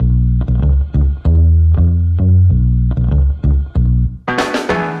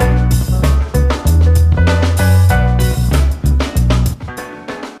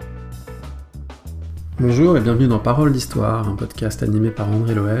Bonjour et bienvenue dans Paroles d'Histoire, un podcast animé par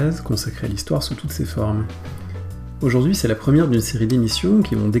André Loez, consacré à l'histoire sous toutes ses formes. Aujourd'hui, c'est la première d'une série d'émissions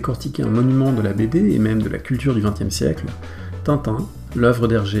qui vont décortiquer un monument de la BD et même de la culture du XXe siècle, Tintin, l'œuvre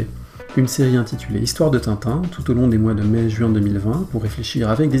d'Hergé. Une série intitulée Histoire de Tintin, tout au long des mois de mai et juin 2020, pour réfléchir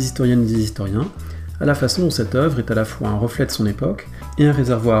avec des historiennes et des historiens à la façon dont cette œuvre est à la fois un reflet de son époque et un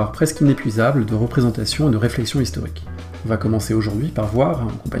réservoir presque inépuisable de représentations et de réflexions historiques. On va commencer aujourd'hui par voir,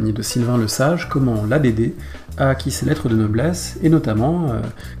 en compagnie de Sylvain Lesage, comment la BD a acquis ses lettres de noblesse, et notamment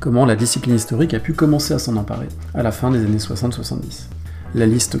comment la discipline historique a pu commencer à s'en emparer, à la fin des années 60-70. La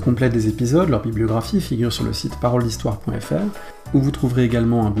liste complète des épisodes, leur bibliographie, figure sur le site paroledhistoire.fr, où vous trouverez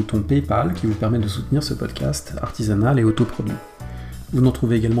également un bouton PayPal qui vous permet de soutenir ce podcast artisanal et autoproduit. Vous nous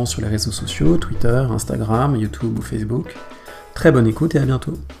trouvez également sur les réseaux sociaux, Twitter, Instagram, YouTube ou Facebook. Très bonne écoute et à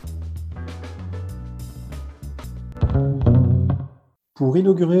bientôt. Pour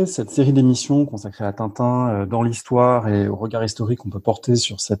inaugurer cette série d'émissions consacrée à Tintin dans l'histoire et au regard historique qu'on peut porter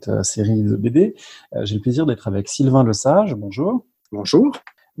sur cette série de BD, j'ai le plaisir d'être avec Sylvain Lesage. Bonjour. Bonjour.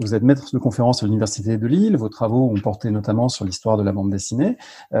 Vous êtes maître de conférence à l'Université de Lille. Vos travaux ont porté notamment sur l'histoire de la bande dessinée.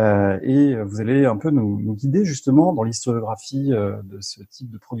 Et vous allez un peu nous guider justement dans l'historiographie de ce type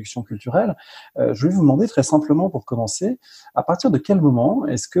de production culturelle. Je vais vous demander très simplement pour commencer, à partir de quel moment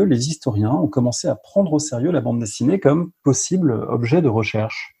est-ce que les historiens ont commencé à prendre au sérieux la bande dessinée comme possible objet de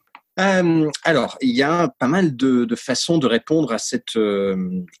recherche ? Alors, il y a pas mal de façons de répondre à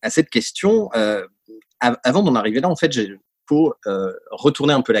cette question. Avant d'en arriver là, en fait, il faut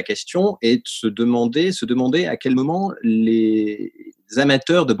retourner un peu la question et se demander à quel moment les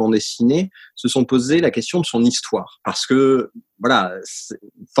amateurs de bande dessinée se sont posé la question de son histoire. Parce que, voilà,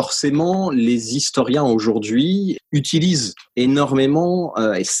 forcément, les historiens aujourd'hui utilisent énormément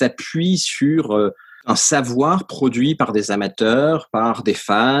et s'appuient sur un savoir produit par des amateurs, par des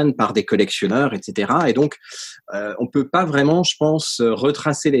fans, par des collectionneurs, etc. Et donc, on peut pas vraiment, je pense,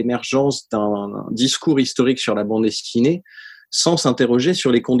 retracer l'émergence d'un discours historique sur la bande dessinée sans s'interroger sur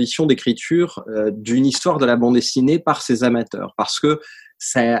les conditions d'écriture d'une histoire de la bande dessinée par ces amateurs. Parce que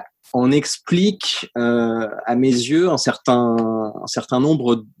ça en explique, à mes yeux, un certain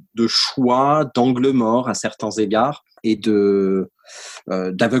nombre de choix, d'angles morts à certains égards et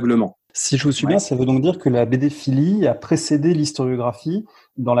d'aveuglement. Si je vous suis bien, ça veut donc dire que la BD-philie a précédé l'historiographie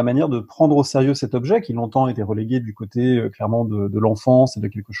dans la manière de prendre au sérieux cet objet qui longtemps était relégué du côté clairement de l'enfance et de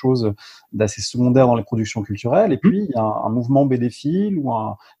quelque chose d'assez secondaire dans les productions culturelles. Et puis, il y a un mouvement BD-phile ou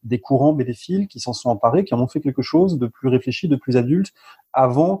des courants BD-philes qui s'en sont emparés, qui en ont fait quelque chose de plus réfléchi, de plus adulte,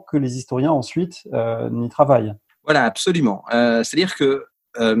 avant que les historiens ensuite n'y travaillent. Voilà, absolument. C'est-à-dire que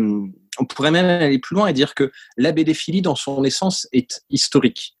on pourrait même aller plus loin et dire que la BD-philie, dans son essence, est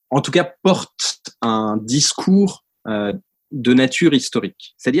historique. En tout cas, porte un discours de nature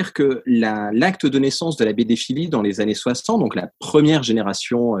historique. C'est-à-dire que l'acte de naissance de la BD-philie dans les années 60, donc la première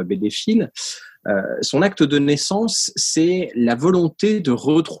génération BD-phile, son acte de naissance, c'est la volonté de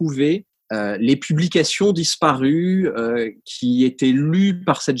retrouver les publications disparues qui étaient lues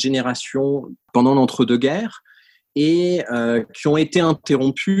par cette génération pendant l'entre-deux-guerres, et qui ont été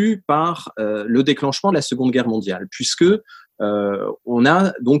interrompus par le déclenchement de la Seconde Guerre mondiale, puisque on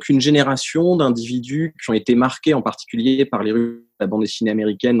a donc une génération d'individus qui ont été marqués en particulier par les rues de la bande dessinée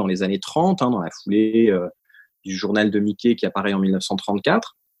américaine dans les années 30, dans la foulée du journal de Mickey qui apparaît en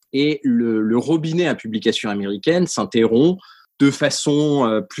 1934, et le robinet à publication américaine s'interrompt de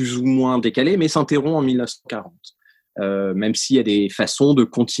façon plus ou moins décalée, mais s'interrompt en 1940. Même s'il y a des façons de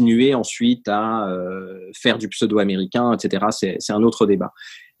continuer ensuite à faire du pseudo-américain, etc. C'est un autre débat.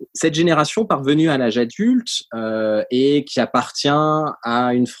 Cette génération parvenue à l'âge adulte et qui appartient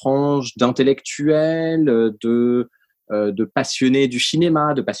à une frange d'intellectuels, de passionnés du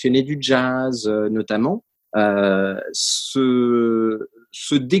cinéma, de passionnés du jazz notamment, se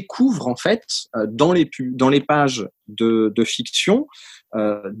découvre en fait dans les pages de fiction,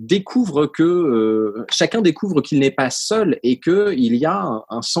 chacun découvre qu'il n'est pas seul et qu'il y a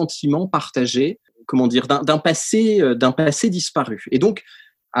un sentiment partagé, d'un passé disparu. Et donc,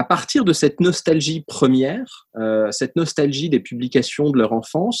 à partir de cette nostalgie première, cette nostalgie des publications de leur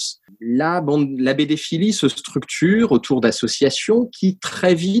enfance, la BD-philie se structure autour d'associations qui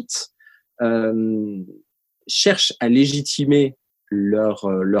très vite cherchent à légitimer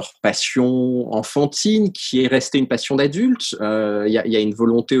leur passion enfantine, qui est restée une passion d'adulte. Il y a une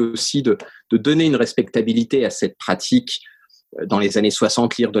volonté aussi de donner une respectabilité à cette pratique. Dans les années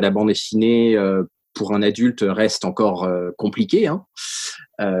 60, lire de la bande dessinée pour un adulte reste encore compliqué,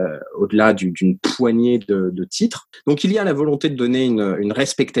 au-delà d'une poignée de titres. Donc il y a la volonté de donner une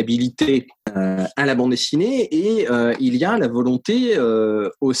respectabilité à la bande dessinée, et il y a la volonté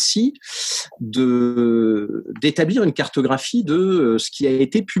aussi d'établir une cartographie de ce qui a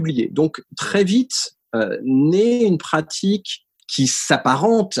été publié. Donc très vite naît une pratique qui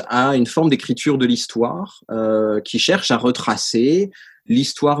s'apparente à une forme d'écriture de l'histoire, qui cherche à retracer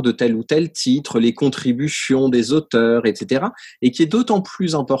l'histoire de tel ou tel titre, les contributions des auteurs, etc., et qui est d'autant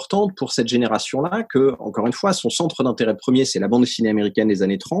plus importante pour cette génération-là que, encore une fois, son centre d'intérêt premier, c'est la bande dessinée américaine des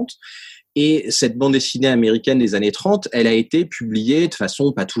années 30, et cette bande dessinée américaine des années 30, elle a été publiée de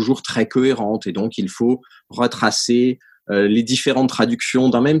façon pas toujours très cohérente, et donc il faut retracer les différentes traductions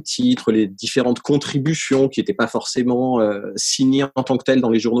d'un même titre, les différentes contributions qui n'étaient pas forcément signées en tant que telles dans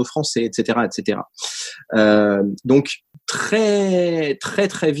les journaux français, etc., etc. Donc très très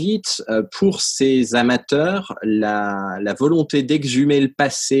très vite, pour ces amateurs, la volonté d'exhumer le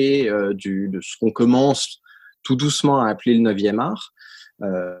passé de ce qu'on commence tout doucement à appeler le 9e art,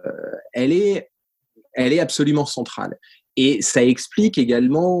 elle est absolument centrale. Et ça explique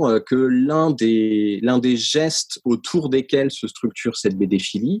également que l'un des gestes autour desquels se structure cette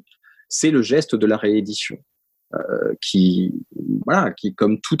BD-philie, c'est le geste de la réédition, qui,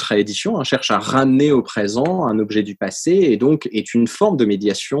 comme toute réédition, cherche à ramener au présent un objet du passé, et donc est une forme de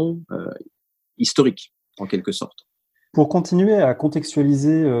médiation historique, en quelque sorte. Pour continuer à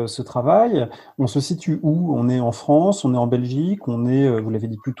contextualiser ce travail, on se situe où? On est en France, on est en Belgique, on est, vous l'avez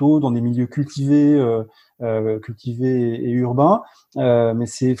dit plus tôt, dans des milieux cultivés et urbains, mais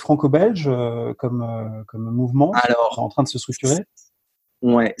c'est franco-belge comme mouvement en train de se structurer?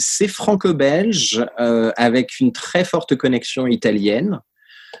 Ouais, c'est franco-belge avec une très forte connexion italienne.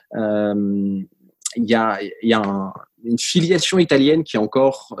 Il y a une filiation italienne qui est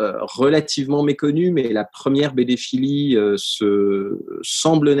encore relativement méconnue, mais la première BD-philie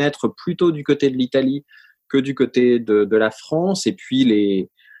semble naître plutôt du côté de l'Italie que du côté de la France. Et puis,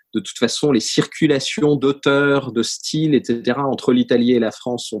 de toute façon, les circulations d'auteurs, de styles, etc., entre l'Italie et la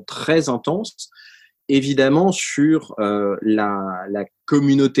France sont très intenses. Évidemment, sur la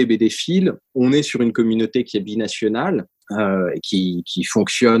communauté BD-phile, on est sur une communauté qui est binationale, qui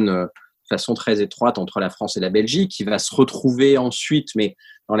fonctionne de façon très étroite entre la France et la Belgique, qui va se retrouver ensuite, mais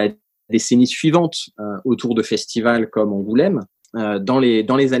dans la décennie suivante, autour de festivals comme Angoulême. Dans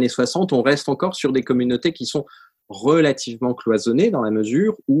les années 60, on reste encore sur des communautés qui sont relativement cloisonnées dans la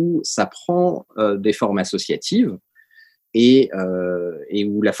mesure où ça prend des formes associatives, et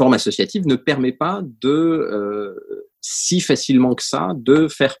où la forme associative ne permet pas si facilement que ça de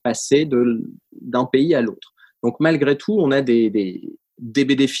faire passer d'un pays à l'autre. Donc malgré tout, on a des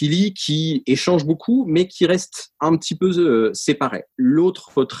BD-philies qui échangent beaucoup, mais qui restent un petit peu séparés.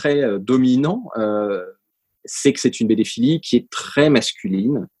 L'autre trait dominant, c'est que c'est une BD-philie qui est très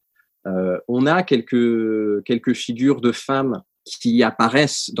masculine. On a quelques figures de femmes qui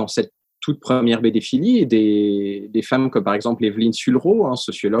apparaissent dans cette toute première BD-philie, et des femmes comme par exemple Evelyne Sulro,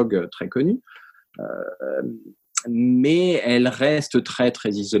 sociologue très connue, mais elle reste très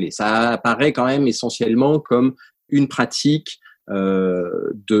très isolée. Ça apparaît quand même essentiellement comme une pratique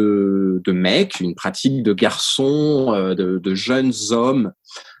de mecs, une pratique de garçons, de jeunes hommes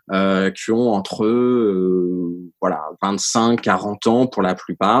qui ont entre 25-40 ans pour la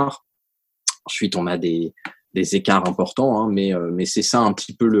plupart. Ensuite, on a des écarts importants, mais c'est ça un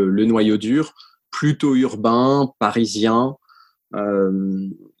petit peu le noyau dur, plutôt urbain, parisien.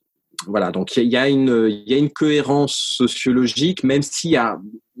 Voilà, donc il y a une cohérence sociologique, même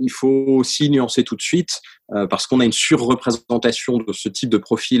il faut aussi nuancer tout de suite, parce qu'on a une surreprésentation de ce type de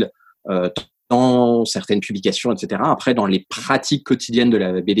profil dans certaines publications, etc. Après, dans les pratiques quotidiennes de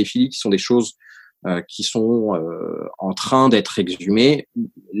la BD-philie, qui sont des choses qui sont en train d'être exhumées,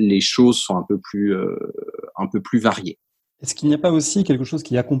 les choses sont un peu plus variées. Est-ce qu'il n'y a pas aussi quelque chose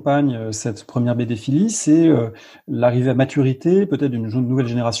qui accompagne cette première BD-philie, c'est l'arrivée à maturité peut-être d'une nouvelle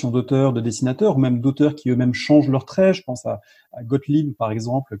génération d'auteurs, de dessinateurs, ou même d'auteurs qui eux-mêmes changent leurs traits? Je pense à Gottlieb, par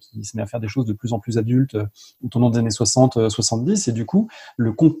exemple, qui se met à faire des choses de plus en plus adultes au tournant des années 60-70, et du coup,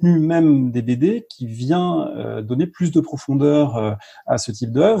 le contenu même des BD qui vient donner plus de profondeur à ce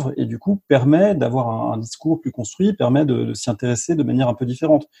type d'œuvre, et du coup permet d'avoir un discours plus construit, permet de s'y intéresser de manière un peu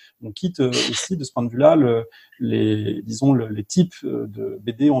différente. On quitte aussi de ce point de vue-là les types de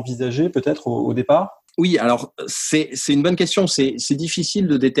BD envisagés peut-être au départ? Oui, alors c'est une bonne question. C'est difficile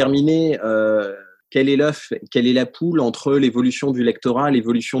de déterminer quel est l'œuf, quelle est la poule entre l'évolution du lectorat,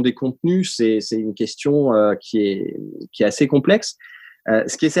 l'évolution des contenus. C'est une question qui est assez complexe.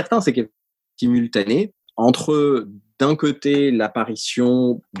 Ce qui est certain, c'est qu'elle est simultanée entre, d'un côté,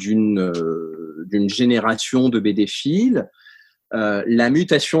 l'apparition d'une génération de BD-philes, la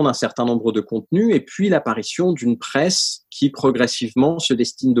mutation d'un certain nombre de contenus et puis l'apparition d'une presse qui progressivement se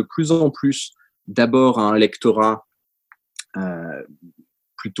destine de plus en plus d'abord à un lectorat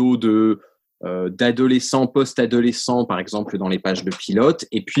plutôt d'adolescents, post-adolescents, par exemple dans les pages de Pilote,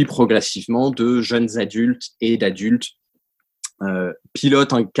 et puis progressivement de jeunes adultes et d'adultes.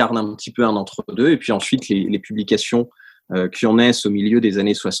 Pilote incarne un petit peu un entre-deux, et puis ensuite les publications qui en naissent au milieu des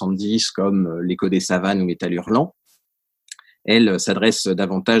années 70, comme L'écho des savanes ou Métal hurlant, elles s'adressent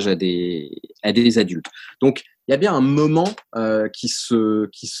davantage à des adultes. Donc, il y a bien un moment qui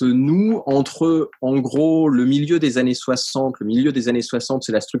se noue entre, en gros, le milieu des années 60. Le milieu des années 60,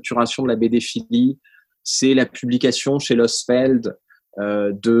 c'est la structuration de la BD-philie, c'est la publication chez Losfeld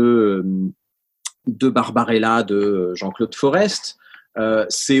de Barbarella de Jean-Claude Forest.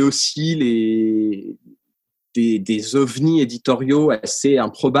 C'est aussi des ovnis éditoriaux assez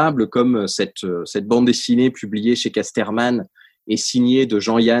improbables, comme cette bande dessinée publiée chez Casterman et signée de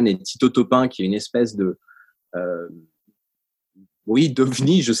Jean-Yann et Tito Topin, qui est une espèce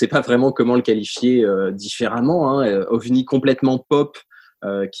d'ovni, je ne sais pas vraiment comment le qualifier différemment, ovni complètement pop,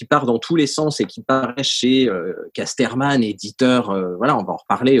 qui part dans tous les sens et qui paraît chez Casterman, éditeur, on va en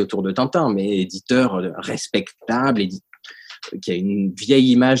reparler autour de Tintin, mais éditeur respectable, qui a une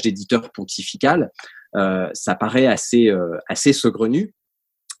vieille image d'éditeur pontifical. Ça paraît assez saugrenu,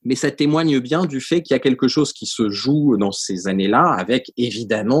 mais ça témoigne bien du fait qu'il y a quelque chose qui se joue dans ces années-là, avec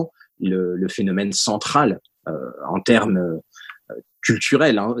évidemment le phénomène central en termes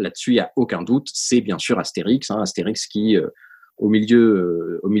culturels. Là-dessus, il n'y a aucun doute. C'est bien sûr Astérix. Astérix qui, au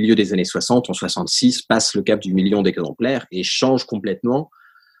milieu des années 60, en 66, passe le cap du 1 million d'exemplaires et change complètement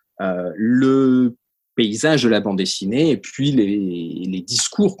le paysage de la bande dessinée et puis les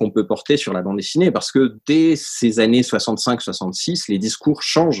discours qu'on peut porter sur la bande dessinée, parce que dès ces années 65-66, les discours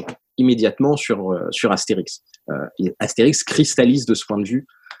changent immédiatement sur Astérix. Astérix cristallise de ce point de vue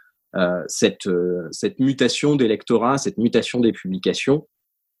cette mutation des lectorats, cette mutation des publications,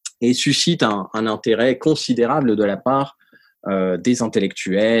 et suscite un intérêt considérable de la part des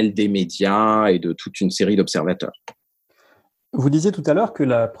intellectuels, des médias et de toute une série d'observateurs. Vous disiez tout à l'heure que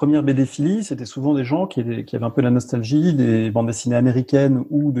la première BD-philie, c'était souvent des gens qui avaient un peu la nostalgie des bandes dessinées américaines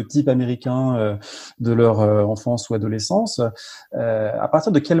ou de type américain de leur enfance ou adolescence. À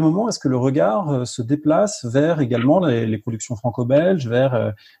partir de quel moment est-ce que le regard se déplace vers également les productions franco-belges,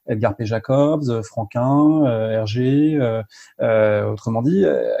 vers Edgar P. Jacobs, Franquin, Hergé, autrement dit,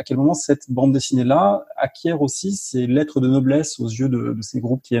 à quel moment cette bande dessinée-là acquiert aussi ses lettres de noblesse aux yeux de ces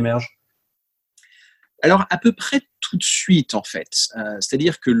groupes qui émergent ? Alors, à peu près tout de suite, en fait.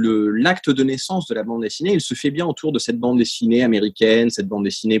 C'est-à-dire que l'acte de naissance de la bande dessinée, il se fait bien autour de cette bande dessinée américaine, cette bande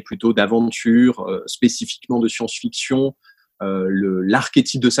dessinée plutôt d'aventure, spécifiquement de science-fiction.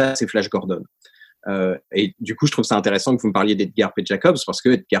 L'archétype de ça, c'est Flash Gordon. Et du coup, je trouve ça intéressant que vous me parliez d'Edgar P. Jacobs, parce que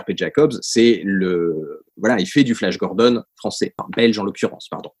Edgar P. Jacobs, il fait du Flash Gordon français, enfin belge en l'occurrence,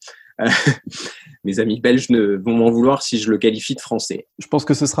 pardon. Mes amis belges vont m'en vouloir si je le qualifie de français. Je pense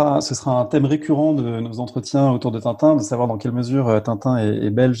que ce sera un thème récurrent de nos entretiens autour de Tintin, de savoir dans quelle mesure Tintin est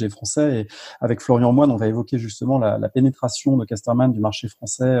belge et français. Et avec Florian Moine, on va évoquer justement la pénétration de Casterman du marché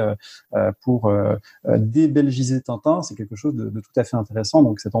français pour débelgiser Tintin. C'est quelque chose de tout à fait intéressant.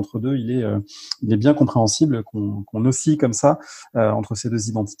 Donc cet entre-deux, il est bien compréhensible qu'on oscille comme ça entre ces deux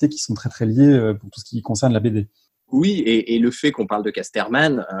identités qui sont très très liées pour tout ce qui concerne la BD. Oui, et le fait qu'on parle de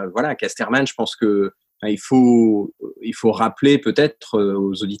Casterman, Casterman, je pense que il faut rappeler peut-être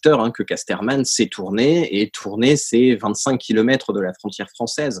aux auditeurs que Casterman s'est tourné, et tourné, c'est 25 km de la frontière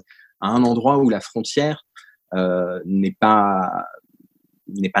française, à un endroit où la frontière n'est pas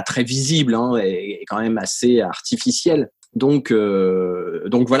très visible, est quand même assez artificielle. Donc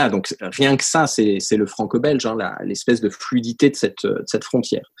rien que ça, c'est le franco-belge, l'espèce de fluidité de cette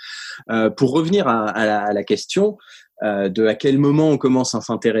frontière. Pour revenir à la question de à quel moment on commence à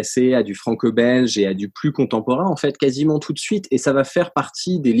s'intéresser à du franco-belge et à du plus contemporain, en fait, quasiment tout de suite, et ça va faire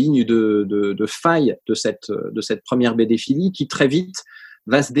partie des lignes de faille de cette première BD-philie qui très vite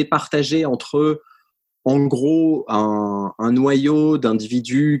va se départager entre, en gros, un noyau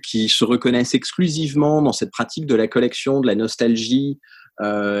d'individus qui se reconnaissent exclusivement dans cette pratique de la collection, de la nostalgie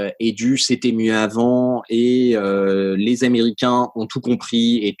et du « c'était mieux avant » et les Américains ont tout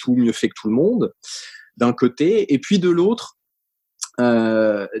compris et tout mieux fait que tout le monde, d'un côté, et puis de l'autre,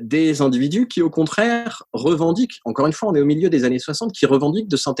 des individus qui, au contraire, revendiquent, encore une fois, on est au milieu des années 60, qui revendiquent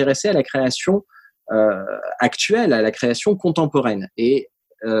de s'intéresser à la création actuelle, à la création contemporaine. Et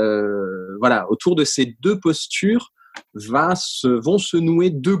autour de ces deux postures vont se nouer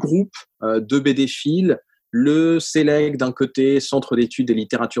deux groupes de BD-philes, le CELEG d'un côté, Centre d'études des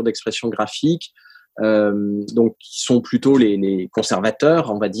littératures d'expression graphique, donc qui sont plutôt les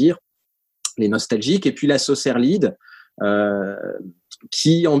conservateurs, on va dire, les nostalgiques, et puis la Saucerlide,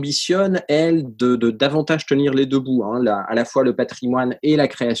 qui ambitionne, elle, de davantage tenir les deux bouts, hein, à la fois le patrimoine et la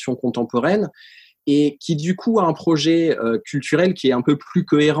création contemporaine, et qui du coup a un projet culturel qui est un peu plus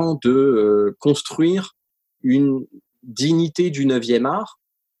cohérent de construire une dignité du 9e art,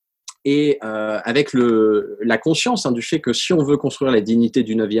 et avec la conscience du fait que si on veut construire la dignité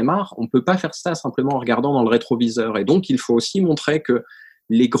du 9e art, on ne peut pas faire ça simplement en regardant dans le rétroviseur. Et donc, il faut aussi montrer que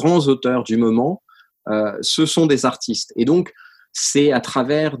les grands auteurs du moment, ce sont des artistes. Et donc, c'est à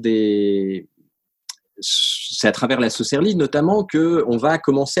travers la Saucerlide notamment qu'on va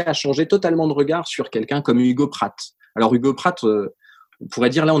commencer à changer totalement de regard sur quelqu'un comme Hugo Pratt. Alors Hugo Pratt, on pourrait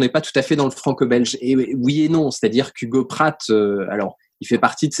dire là on n'est pas tout à fait dans le franco-belge. Et oui et non, c'est-à-dire qu'Hugo Pratt, alors il fait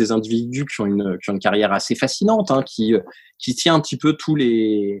partie de ces individus qui ont une carrière assez fascinante, hein, qui tient un petit peu toutes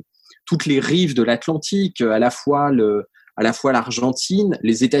les rives de l'Atlantique, à la fois l'Argentine,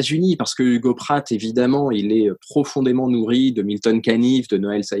 les États-Unis, parce que Hugo Pratt, évidemment, il est profondément nourri de Milton Caniff, de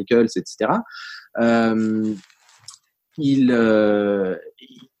Noel Cycles, etc.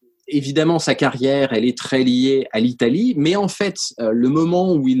 Évidemment, sa carrière, elle est très liée à l'Italie, mais en fait, le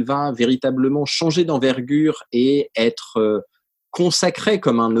moment où il va véritablement changer d'envergure et être consacré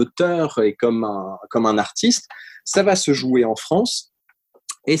comme un auteur et comme un artiste, ça va se jouer en France.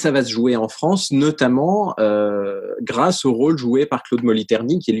 Et ça va se jouer en France, notamment grâce au rôle joué par Claude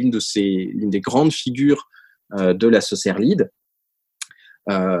Moliterni, qui est l'une des grandes figures de la Saucerlide,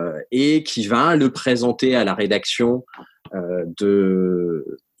 et qui va le présenter à la rédaction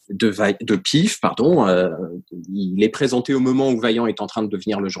de PIF. Il est présenté au moment où Vaillant est en train de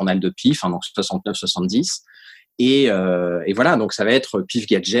devenir le journal de PIF, donc 69-70. Et voilà, donc ça va être Pif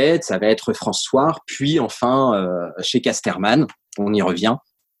Gadget, ça va être France Soir, puis enfin chez Casterman, on y revient.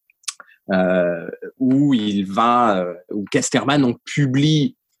 Où Casterman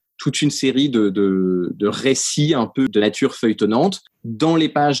publie toute une série de récits un peu de nature feuilletonnante dans les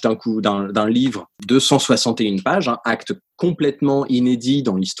pages d'un livre de 161 pages, un acte complètement inédit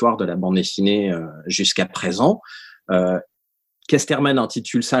dans l'histoire de la bande dessinée jusqu'à présent. Casterman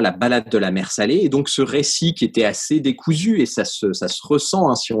intitule ça La balade de la mer salée, et donc ce récit qui était assez décousu, et ça se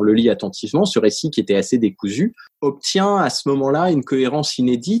ressent si on le lit attentivement, ce récit qui était assez décousu obtient à ce moment-là une cohérence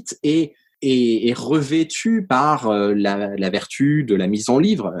inédite et est revêtu par la vertu de la mise en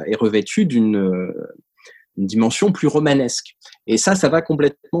livre, est revêtu d'une dimension plus romanesque. Et ça va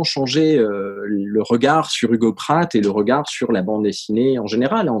complètement changer le regard sur Hugo Pratt et le regard sur la bande dessinée en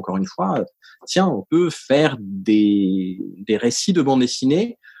général. Encore une fois, on peut faire des récits de bande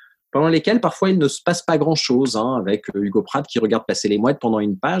dessinée pendant lesquels parfois il ne se passe pas grand-chose, avec Hugo Pratt qui regarde passer les mouettes pendant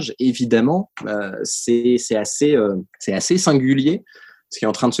une page. Évidemment, c'est assez singulier ce qui est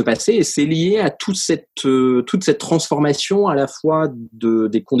en train de se passer, et c'est lié à toute cette transformation à la fois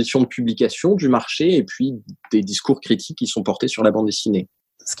des conditions de publication, du marché, et puis des discours critiques qui sont portés sur la bande dessinée.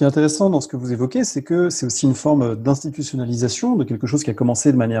 Ce qui est intéressant dans ce que vous évoquez, c'est que c'est aussi une forme d'institutionnalisation de quelque chose qui a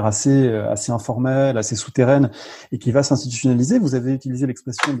commencé de manière assez informelle, assez souterraine, et qui va s'institutionnaliser. Vous avez utilisé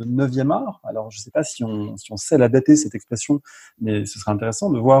l'expression de 9e art. Alors, je ne sais pas si on sait la dater, cette expression, mais ce serait intéressant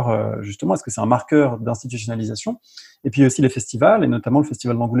de voir justement, est-ce que c'est un marqueur d'institutionnalisation? Et puis aussi les festivals, et notamment le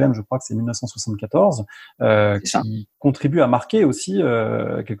Festival d'Angoulême, je crois que c'est 1974, qui contribue à marquer aussi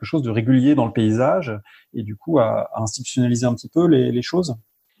quelque chose de régulier dans le paysage, et du coup à institutionnaliser un petit peu les choses.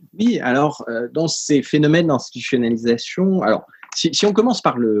 Oui, alors dans ces phénomènes d'institutionnalisation, alors si on commence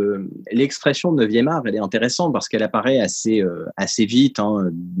par l'expression de 9e art, elle est intéressante parce qu'elle apparaît assez vite,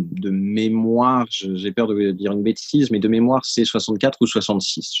 de mémoire, j'ai peur de dire une bêtise, mais de mémoire c'est 64 ou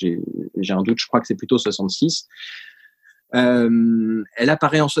 66, j'ai un doute, je crois que c'est plutôt 66. Elle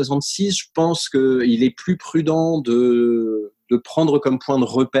apparaît en 66, je pense qu'il est plus prudent de prendre comme point de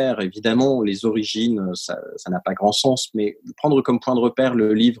repère, évidemment, les origines, ça n'a pas grand sens, mais de prendre comme point de repère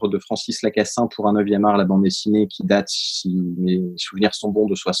le livre de Francis Lacassin pour un 9e art, la bande dessinée, qui date, si mes souvenirs sont bons,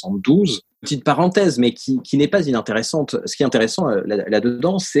 de 72. Petite parenthèse, mais qui n'est pas inintéressante. Ce qui est intéressant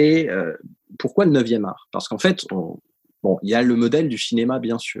là-dedans, c'est pourquoi le 9e art? Parce qu'en fait, il y a le modèle du cinéma,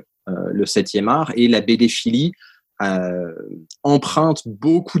 bien sûr, le 7e art, et la BD-philie emprunte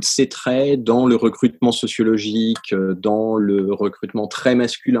beaucoup de ses traits dans le recrutement sociologique, dans le recrutement très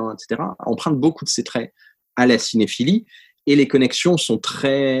masculin, etc. Emprunte beaucoup de ses traits à la cinéphilie, et les connexions sont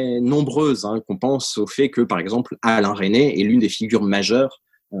très nombreuses. Qu'on pense au fait que, par exemple, Alain Resnais est l'une des figures majeures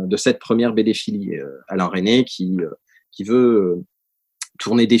de cette première BD-philie. Alain Resnais qui veut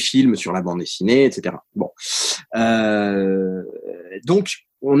tourner des films sur la bande dessinée, etc. Donc,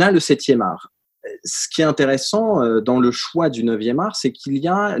 on a le 7e art. ce qui est intéressant dans le choix du 9e art, c'est qu'il y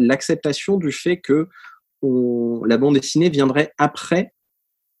a l'acceptation du fait que la bande dessinée viendrait après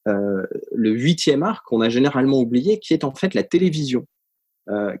le 8e art qu'on a généralement oublié, qui est en fait la télévision,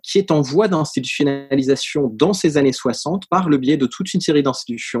 qui est en voie d'institutionnalisation dans ces années 60 par le biais de toute une série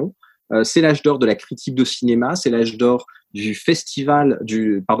d'institutions. C'est l'âge d'or de la critique de cinéma, c'est l'âge d'or du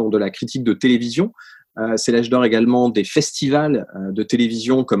de la critique de télévision, c'est l'âge d'or également des festivals de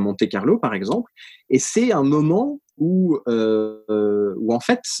télévision comme Monte-Carlo par exemple, et c'est un moment où en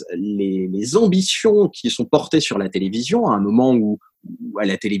fait les ambitions qui sont portées sur la télévision, à un moment où à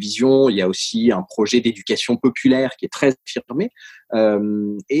la télévision il y a aussi un projet d'éducation populaire qui est très affirmé,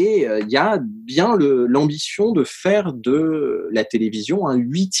 et il y a bien l'ambition de faire de la télévision un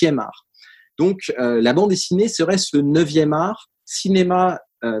 8e art. Donc la bande dessinée serait ce 9e art, cinéma,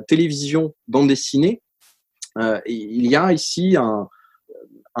 télévision, bande dessinée. Il y a ici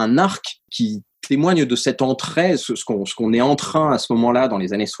un arc qui témoigne de cette entrée, ce qu'on est en train à ce moment-là, dans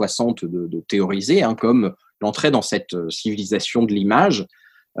les années 60, de théoriser, comme l'entrée dans cette civilisation de l'image,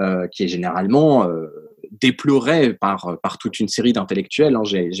 qui est généralement déplorée par toute une série d'intellectuels.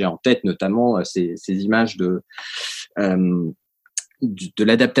 J'ai en tête notamment ces images de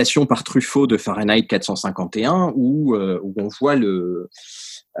l'adaptation par Truffaut de Fahrenheit 451, où on voit le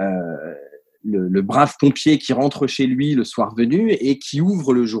brave pompier qui rentre chez lui le soir venu et qui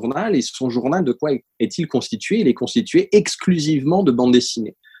ouvre le journal, et son journal, de quoi est-il constitué? Il est constitué exclusivement de bandes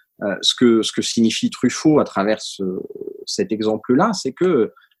dessinées. Ce que signifie Truffaut à travers cet exemple-là, c'est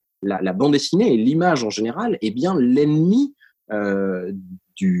que la bande dessinée et l'image en général est bien l'ennemi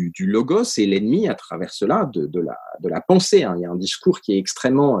du logos, et l'ennemi à travers cela de la pensée. Il y a un discours qui est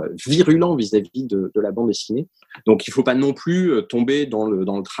extrêmement virulent vis-à-vis de la bande dessinée. Donc il ne faut pas non plus tomber dans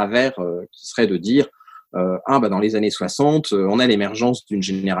le travers qui serait de dire dans les années 60, on a l'émergence d'une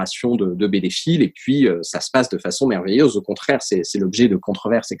génération de BD-philes, et puis ça se passe de façon merveilleuse. Au contraire, c'est l'objet de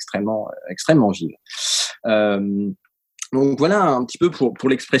controverses extrêmement vives. Donc voilà un petit peu pour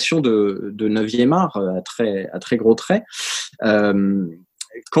l'expression de 9e art à très gros traits.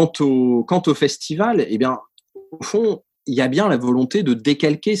 Quant au festival, eh bien, au fond, il y a bien la volonté de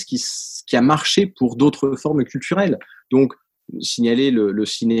décalquer ce qui a marché pour d'autres formes culturelles. Donc, signaler le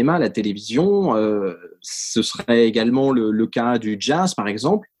cinéma, la télévision, ce serait également le cas du jazz, par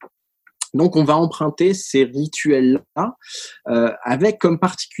exemple. Donc, on va emprunter ces rituels-là, avec comme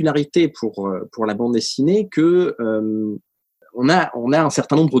particularité pour la bande dessinée que on a un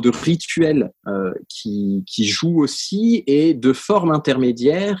certain nombre de rituels qui jouent aussi, et de formes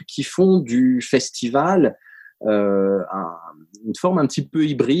intermédiaires qui font du festival une forme un petit peu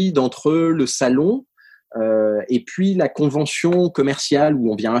hybride entre le salon et puis la convention commerciale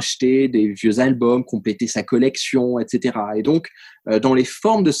où on vient acheter des vieux albums, compléter sa collection, etc. Et donc, dans les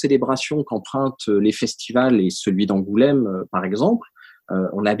formes de célébration qu'empruntent les festivals, et celui d'Angoulême par exemple,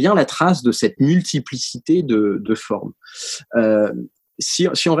 on a bien la trace de cette multiplicité de formes.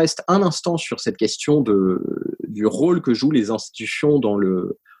 Si on reste un instant sur cette question du rôle que jouent les institutions dans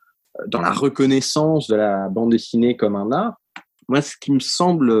la reconnaissance de la bande dessinée comme un art, moi, ce qui me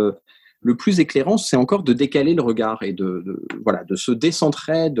semble le plus éclairant, c'est encore de décaler le regard et de se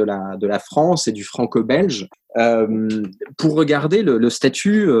décentrer de la France et du franco-belge pour regarder le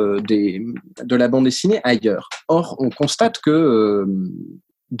statut de la bande dessinée ailleurs. Or, on constate que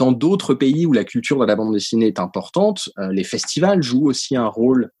dans d'autres pays où la culture de la bande dessinée est importante, les festivals jouent aussi un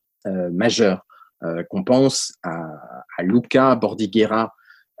rôle majeur. Qu'on pense à Luca Bordighera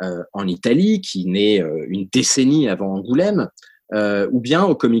en Italie, qui naît une décennie avant Angoulême, ou bien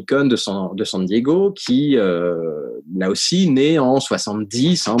au Comic-Con de San Diego, qui là aussi naît en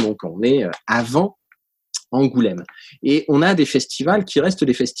 70, donc on est avant Angoulême. Et on a des festivals qui restent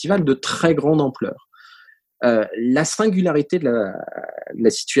des festivals de très grande ampleur. La singularité de la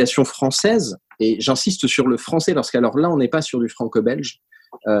situation française, et j'insiste sur le français parce qu'alors là on n'est pas sur du franco-belge,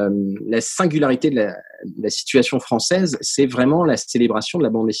 la singularité de la situation française, c'est vraiment la célébration de la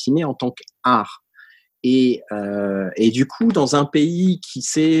bande dessinée en tant qu'art. Et du coup, dans un pays qui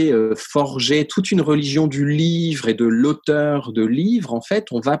s'est forgé toute une religion du livre et de l'auteur de livres, en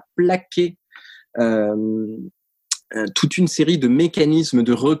fait, on va plaquer toute une série de mécanismes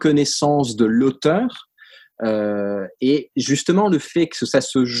de reconnaissance de l'auteur. Et justement, le fait que ça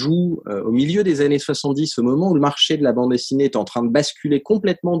se joue au milieu des années 70, au moment où le marché de la bande dessinée est en train de basculer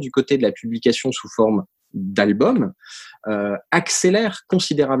complètement du côté de la publication sous forme d'albums, accélère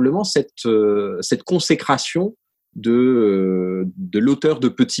considérablement cette consécration de l'auteur de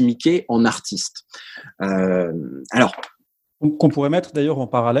Petit Mickey en artiste. Alors, Qu'on pourrait mettre d'ailleurs en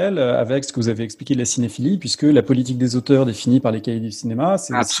parallèle avec ce que vous avez expliqué de la cinéphilie, puisque la politique des auteurs définie par les cahiers du cinéma,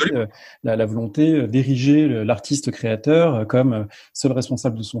 c'est aussi la volonté d'ériger l'artiste créateur comme seul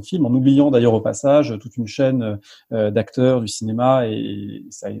responsable de son film, en oubliant d'ailleurs au passage toute une chaîne d'acteurs du cinéma, et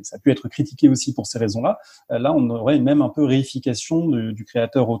ça a pu être critiqué aussi pour ces raisons-là. Là, on aurait même un peu réification du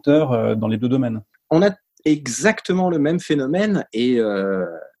créateur-auteur dans les deux domaines. On a exactement le même phénomène, et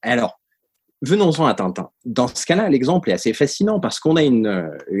alors, venons-en à Tintin. Dans ce cas-là, l'exemple est assez fascinant parce qu'on a une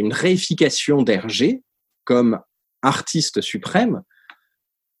réification d'Hergé comme artiste suprême,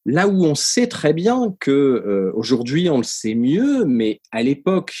 là où on sait très bien que aujourd'hui on le sait mieux, mais à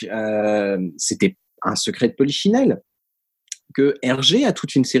l'époque c'était un secret de Polichinelle, que Hergé a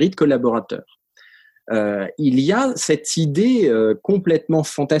toute une série de collaborateurs. Il y a cette idée complètement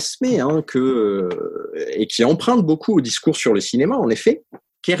fantasmée et qui emprunte beaucoup au discours sur le cinéma, en effet,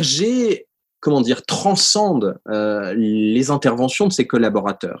 qu'Hergé transcende les interventions de ses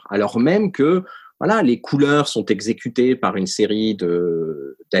collaborateurs, alors même que les couleurs sont exécutées par une série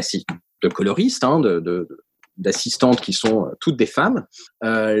de coloristes, d'assistantes qui sont toutes des femmes.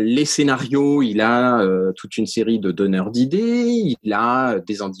 Les scénarios, il a toute une série de donneurs d'idées, il a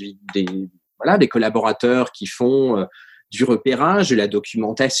des collaborateurs qui font du repérage, de la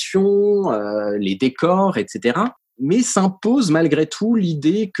documentation, les décors, etc. Mais s'impose malgré tout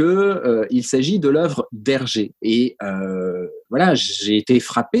l'idée qu'il s'agit de l'œuvre d'Hergé. Et j'ai été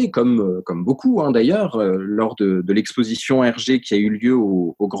frappé, comme beaucoup d'ailleurs, lors de l'exposition Hergé qui a eu lieu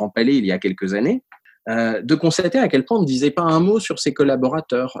au Grand Palais il y a quelques années, de constater à quel point on ne disait pas un mot sur ses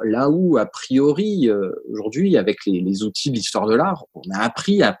collaborateurs. Là où, a priori, aujourd'hui, avec les outils de l'histoire de l'art, on a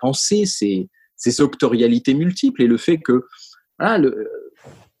appris à penser ces auctorialités multiples, et le fait que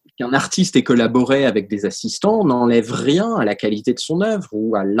qu'un artiste ait collaboré avec des assistants n'enlève rien à la qualité de son œuvre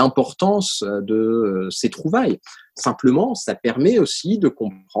ou à l'importance de ses trouvailles. Simplement, ça permet aussi de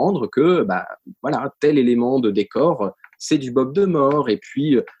comprendre que tel élément de décor, c'est du Bob de Mort, et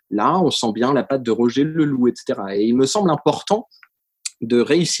puis là, on sent bien la patte de Roger Leloup, etc. Et il me semble important de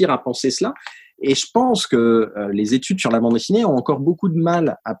réussir à penser cela. Et je pense que les études sur la bande dessinée ont encore beaucoup de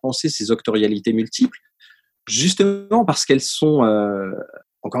mal à penser ces auctorialités multiples, justement parce qu'elles sont...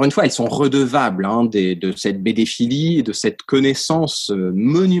 encore une fois, elles sont redevables de cette bédéphilie et de cette connaissance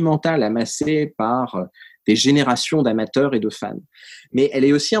monumentale amassée par des générations d'amateurs et de fans. Mais elle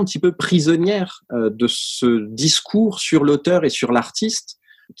est aussi un petit peu prisonnière de ce discours sur l'auteur et sur l'artiste,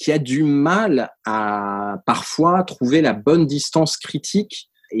 qui a du mal à parfois trouver la bonne distance critique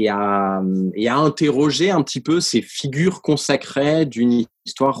et à interroger un petit peu ces figures consacrées d'une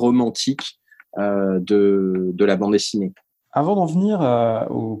histoire romantique de la bande dessinée. Avant d'en venir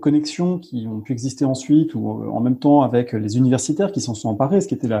aux connexions qui ont pu exister ensuite ou en même temps avec les universitaires qui s'en sont emparés, ce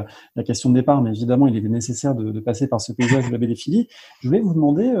qui était la question de départ, mais évidemment il était nécessaire de passer par ce paysage de la bédéphilie, je voulais vous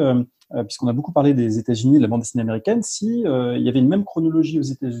demander, puisqu'on a beaucoup parlé des États-Unis, de la bande dessinée américaine, si il y avait une même chronologie aux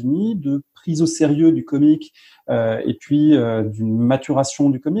États-Unis de prise au sérieux du comic et puis d'une maturation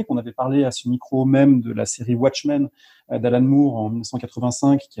du comic. On avait parlé à ce micro même de la série Watchmen d'Alan Moore en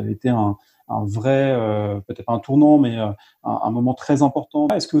 1985, qui avait été un vrai, peut-être pas un tournant, mais un moment très important.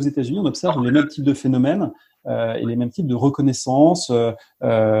 Est-ce qu'aux États-Unis, on observe les mêmes types de phénomènes et les mêmes types de reconnaissance,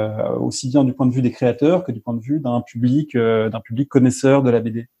 aussi bien du point de vue des créateurs que du point de vue d'un public connaisseur de la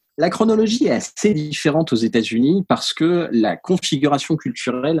BD? La chronologie est assez différente aux États-Unis parce que la configuration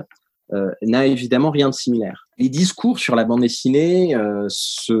culturelle n'a évidemment rien de similaire. Les discours sur la bande dessinée ne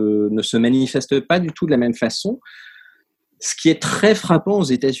se manifestent pas du tout de la même façon. Ce qui est très frappant aux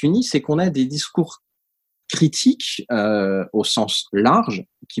États-Unis, c'est qu'on a des discours critiques au sens large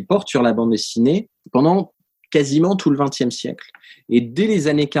qui portent sur la bande dessinée pendant quasiment tout le XXe siècle. Et dès les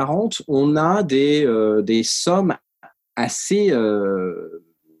années 40, on a des sommes assez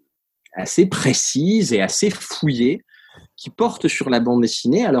précises et assez fouillées qui portent sur la bande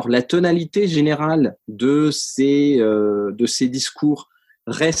dessinée. Alors la tonalité générale de ces discours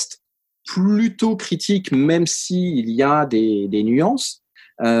reste plutôt critique, même s'il y a des nuances,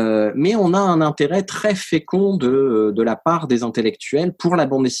 mais on a un intérêt très fécond de la part des intellectuels pour la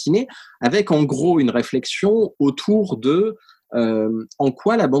bande dessinée, avec en gros une réflexion autour de en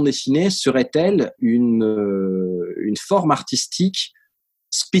quoi la bande dessinée serait-elle une forme artistique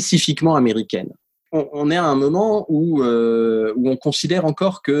spécifiquement américaine. On est à un moment où on considère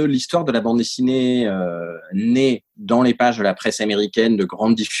encore que l'histoire de la bande dessinée naît dans les pages de la presse américaine de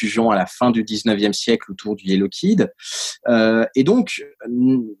grande diffusion à la fin du 19e siècle autour du Yellow Kid. Et donc,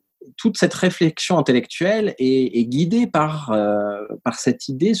 toute cette réflexion intellectuelle est guidée par cette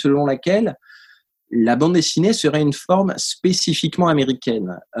idée selon laquelle la bande dessinée serait une forme spécifiquement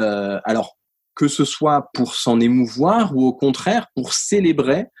américaine. Alors, que ce soit pour s'en émouvoir ou au contraire pour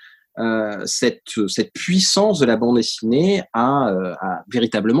célébrer cette puissance de la bande dessinée à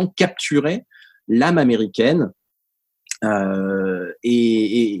véritablement capturer l'âme américaine.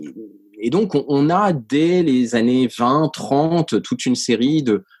 Et donc, on a dès les années 20, 30, toute une série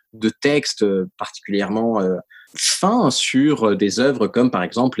de textes particulièrement fins sur des œuvres comme, par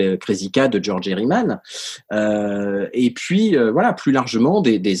exemple, Crazy Cat de George Herriman. Et puis, voilà, plus largement,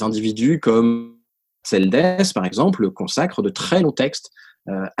 des individus comme Seldes, par exemple, consacrent de très longs textes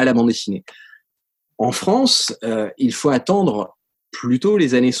à la bande dessinée. En France, il faut attendre plutôt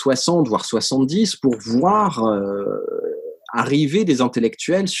les années 60, voire 70, pour voir arriver des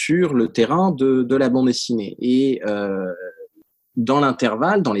intellectuels sur le terrain de la bande dessinée. Et dans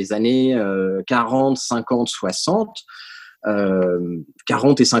l'intervalle, dans les années 40, 50, 60,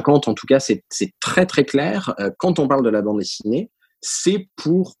 40 et 50 en tout cas, c'est très très clair, quand on parle de la bande dessinée, c'est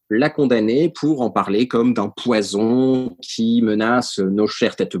pour la condamner, pour en parler comme d'un poison qui menace nos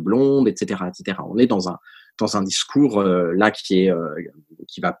chères têtes blondes, etc., etc. On est dans un discours là qui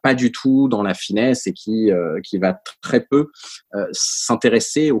va pas du tout dans la finesse et qui va très peu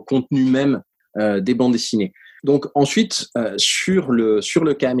s'intéresser au contenu même des bandes dessinées. Donc ensuite, sur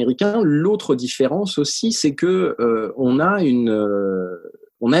le cas américain, l'autre différence aussi, c'est que on a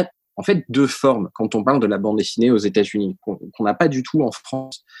en fait deux formes quand on parle de la bande dessinée aux États-Unis qu'on n'a pas du tout en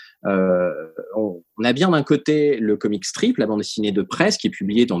France. On a bien d'un côté le comic strip, la bande dessinée de presse qui est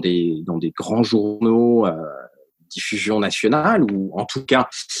publiée dans des grands journaux diffusion nationale ou en tout cas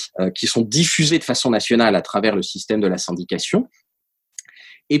qui sont diffusés de façon nationale à travers le système de la syndication.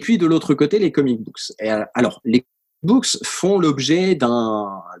 Et puis de l'autre côté, les comic books. Et alors, les books font l'objet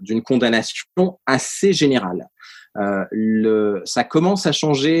d'une condamnation assez générale. Ça commence à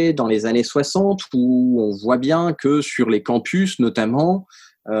changer dans les années 60 où on voit bien que sur les campus notamment,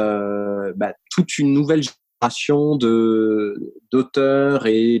 toute une nouvelle génération d'auteurs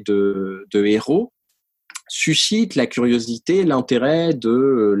et de héros suscite la curiosité, l'intérêt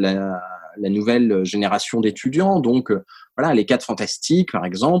de la nouvelle génération d'étudiants. Donc, voilà, les 4 Fantastiques, par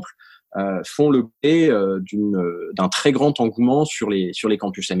exemple, font l'objet d'un très grand engouement sur les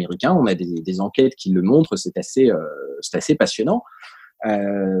campus américains. On a des enquêtes qui le montrent, c'est assez passionnant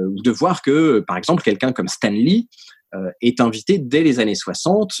de voir que, par exemple, quelqu'un comme Stan Lee est invité dès les années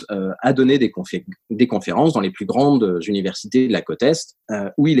 60 à donner des conférences dans les plus grandes universités de la côte Est,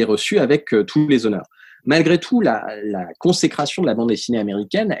 où il est reçu avec tous les honneurs. Malgré tout, la consécration de la bande dessinée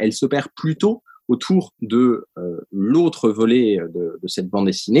américaine, elle s'opère plutôt autour de l'autre volet de cette bande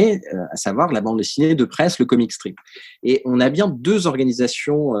dessinée, à savoir la bande dessinée de presse, le comic strip. Et on a bien 2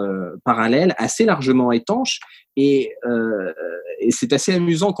 organisations parallèles, assez largement étanches, et c'est assez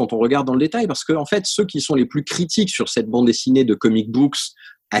amusant quand on regarde dans le détail, parce que en fait, ceux qui sont les plus critiques sur cette bande dessinée de comic books,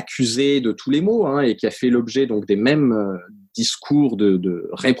 accusée de tous les maux, et qui a fait l'objet donc des mêmes discours de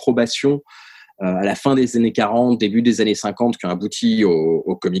réprobation à la fin des années 40, début des années 50, qui ont abouti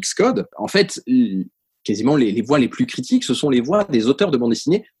au Comics Code. En fait, quasiment les voix les plus critiques, ce sont les voix des auteurs de bande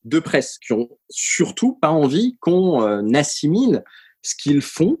dessinée de presse, qui ont surtout pas envie qu'on assimile ce qu'ils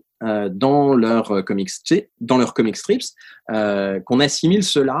font dans leurs comic strips, qu'on assimile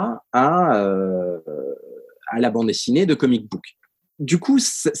cela à la bande dessinée de comic book. Du coup,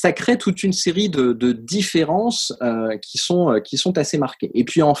 ça crée toute une série de différences qui sont assez marquées. Et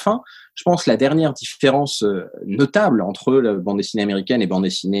puis enfin, je pense la dernière différence notable entre la bande dessinée américaine et bande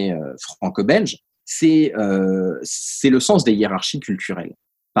dessinée franco-belge, c'est le sens des hiérarchies culturelles.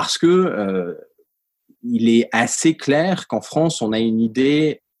 Parce que il est assez clair qu'en France, on a une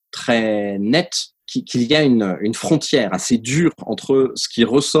idée très nette qu'il y a une frontière assez dure entre ce qui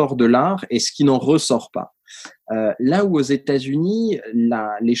ressort de l'art et ce qui n'en ressort pas. Là où aux États-Unis,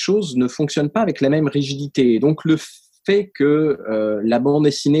 les choses ne fonctionnent pas avec la même rigidité. Et donc le fait que la bande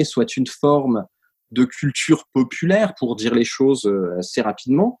dessinée soit une forme de culture populaire, pour dire les choses assez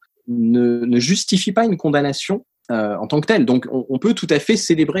rapidement, ne justifie pas une condamnation en tant que telle. Donc on peut tout à fait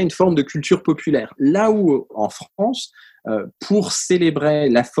célébrer une forme de culture populaire. Là où en France, pour célébrer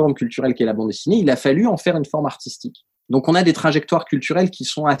la forme culturelle qu'est la bande dessinée, il a fallu en faire une forme artistique. Donc on a des trajectoires culturelles qui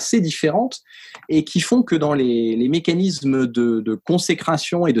sont assez différentes et qui font que dans les mécanismes de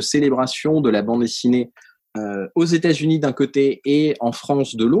consécration et de célébration de la bande dessinée aux États-Unis d'un côté et en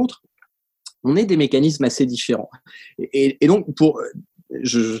France de l'autre, on a des mécanismes assez différents. Et donc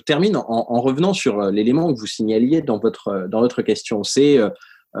je termine en revenant sur l'élément que vous signaliez dans votre question. C'est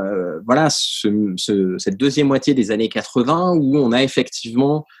voilà cette deuxième moitié des années 80 où on a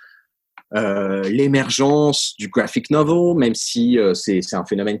effectivement l'émergence du graphic novel, même si c'est un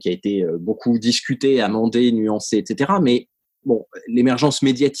phénomène qui a été beaucoup discuté, amendé, nuancé, etc. Mais l'émergence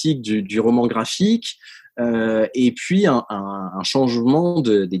médiatique du roman graphique, et puis un changement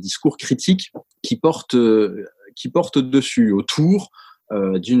des discours critiques qui portent dessus autour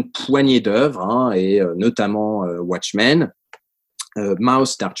d'une poignée d'œuvres, et notamment Watchmen,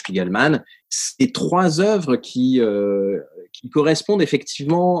 Maus d'Art Spiegelman. Ces 3 œuvres qui correspondent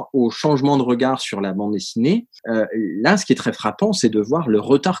effectivement au changement de regard sur la bande dessinée. Là, ce qui est très frappant, c'est de voir le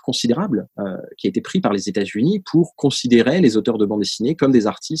retard considérable qui a été pris par les États-Unis pour considérer les auteurs de bande dessinée comme des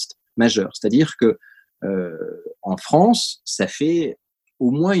artistes majeurs. C'est-à-dire que en France, ça fait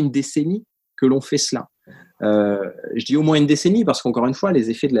au moins une décennie que l'on fait cela. Je dis au moins une décennie parce qu'encore une fois, les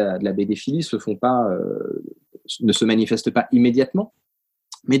effets de la BD-philie ne se manifestent pas immédiatement.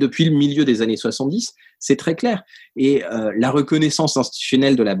 Mais depuis le milieu des années 70, c'est très clair. Et la reconnaissance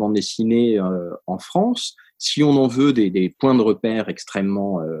institutionnelle de la bande dessinée en France, si on en veut des points de repère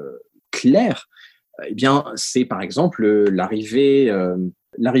extrêmement clairs, eh bien, c'est par exemple l'arrivée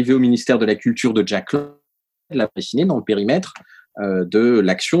au ministère de la Culture de Jack Lang, la bande dessinée dans le périmètre de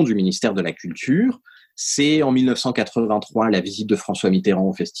l'action du ministère de la Culture. C'est en 1983 la visite de François Mitterrand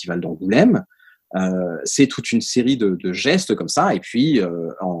au Festival d'Angoulême. C'est toute une série de gestes comme ça, et puis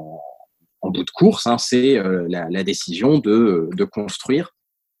en bout de course, c'est la décision de construire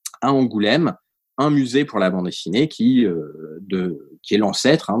à Angoulême un musée pour la bande dessinée qui est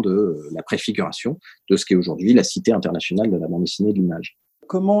l'ancêtre de la préfiguration de ce qu'est aujourd'hui la Cité internationale de la bande dessinée de l'image.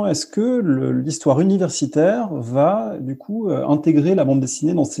 Comment est-ce que l'histoire universitaire va, du coup, intégrer la bande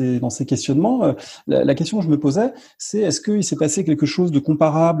dessinée dans ces questionnements? La question que je me posais, c'est est-ce qu'il s'est passé quelque chose de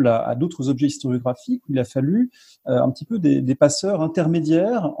comparable à d'autres objets historiographiques où il a fallu un petit peu des passeurs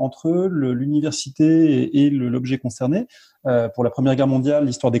intermédiaires entre l'université et l'objet concerné? Pour la Première Guerre mondiale,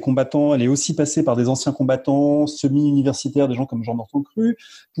 l'histoire des combattants, elle est aussi passée par des anciens combattants semi-universitaires, des gens comme Jean Norton Cru.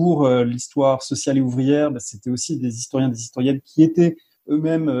 Pour l'histoire sociale et ouvrière, c'était aussi des historiens, des historiennes qui étaient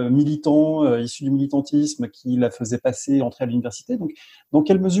eux-mêmes militants, issus du militantisme, qui la faisaient passer, entrer à l'université. Donc, dans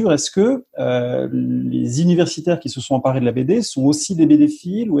quelle mesure est-ce que les universitaires qui se sont emparés de la BD sont aussi des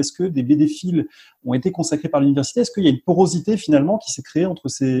BD-philes, ou est-ce que des BD-philes ont été consacrés par l'université? Est-ce qu'il y a une porosité finalement qui s'est créée entre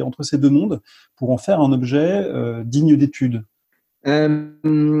ces deux mondes pour en faire un objet digne d'étude?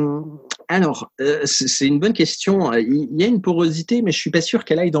 Alors, c'est une bonne question. Il y a une porosité, mais je suis pas sûr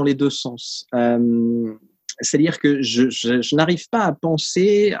qu'elle aille dans les deux sens. C'est-à-dire que je n'arrive pas à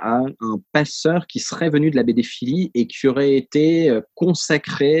penser à un passeur qui serait venu de la BD-philie et qui aurait été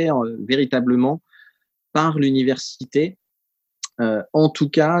consacré véritablement par l'université, en tout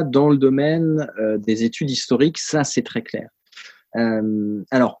cas dans le domaine des études historiques, ça c'est très clair.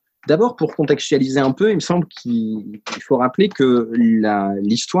 Alors, d'abord pour contextualiser un peu, il me semble qu'il faut rappeler que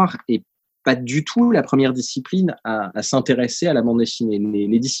l'histoire est pas du tout la première discipline à s'intéresser à la bande dessinée.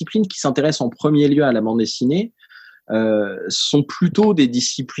 Les disciplines qui s'intéressent en premier lieu à la bande dessinée sont plutôt des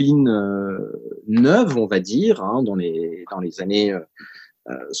disciplines neuves, on va dire, dans les années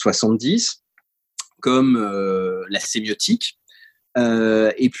 70, comme la sémiotique.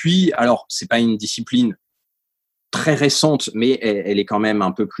 Et puis, alors, c'est pas une discipline très récente, mais elle est quand même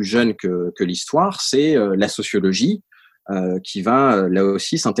un peu plus jeune que l'histoire, c'est la sociologie, qui va là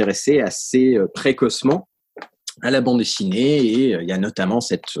aussi s'intéresser assez précocement à la bande dessinée, et il y a notamment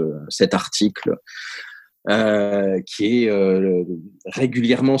cet article qui est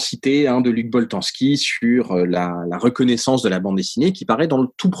régulièrement cité de Luc Boltanski sur la reconnaissance de la bande dessinée, qui paraît dans le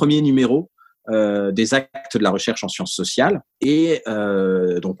tout premier numéro des actes de la recherche en sciences sociales, et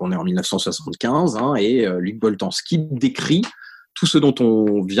donc on est en 1975, et Luc Boltanski décrit tout ce dont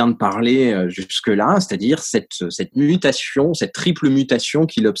on vient de parler jusque-là, c'est-à-dire cette mutation, cette triple mutation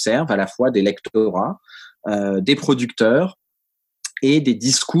qu'il observe à la fois des lectorats, des producteurs et des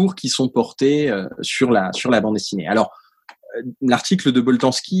discours qui sont portés sur la bande dessinée. Alors, l'article de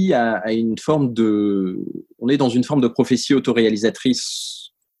Boltanski a une forme on est dans une forme de prophétie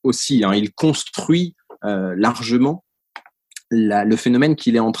autoréalisatrice aussi. Il construit largement le phénomène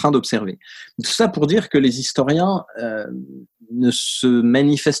qu'il est en train d'observer. Tout ça pour dire que les historiens ne se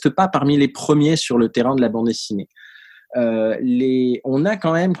manifestent pas parmi les premiers sur le terrain de la bande dessinée. On a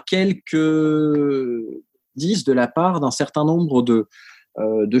quand même quelques indices de la part d'un certain nombre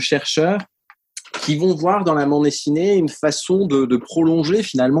de chercheurs qui vont voir dans la bande dessinée une façon de prolonger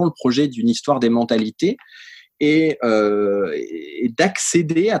finalement le projet d'une histoire des mentalités, et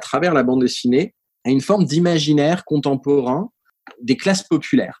d'accéder à travers la bande dessinée à une forme d'imaginaire contemporain des classes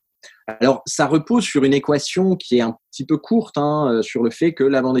populaires. Alors, ça repose sur une équation qui est un petit peu courte, sur le fait que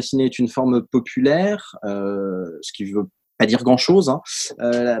la bande dessinée est une forme populaire, ce qui veut pas dire grand-chose, hein.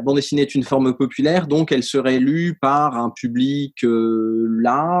 La bande dessinée est une forme populaire, donc elle serait lue par un public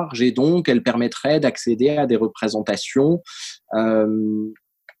large, et donc elle permettrait d'accéder à des représentations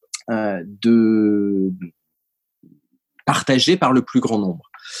partagées par le plus grand nombre.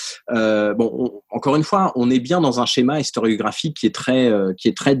 Encore une fois, on est bien dans un schéma historiographique qui est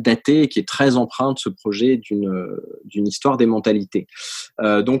très daté, qui est très empreint de ce projet d'une histoire des mentalités.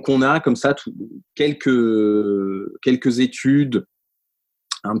 Donc on a comme ça quelques études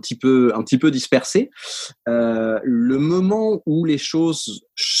un petit peu dispersées. Le moment où les choses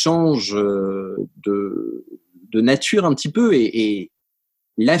changent de nature un petit peu, et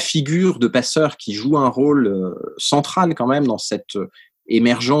la figure de Passeur qui joue un rôle central quand même dans cette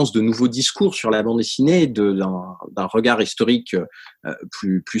émergence de nouveaux discours sur la bande dessinée, d'un regard historique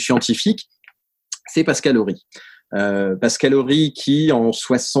plus scientifique, c'est Pascal Horry. Pascal Horry qui, en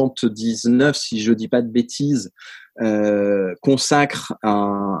 79, si je dis pas de bêtises, consacre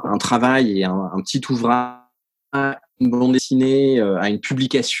un travail et un petit ouvrage à une bande dessinée, à une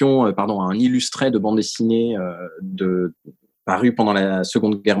publication, à un illustré de bande dessinée paru pendant la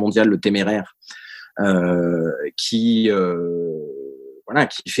Seconde Guerre mondiale, Le Téméraire, qui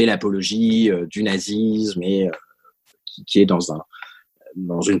fait l'apologie du nazisme et qui est dans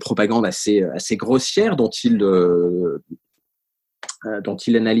une propagande assez grossière dont il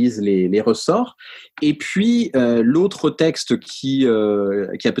analyse les ressorts. Et puis l'autre texte qui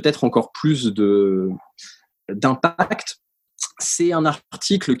a peut-être encore plus d'impact, c'est un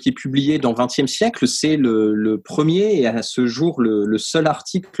article qui est publié dans XXe siècle. C'est le premier et à ce jour le seul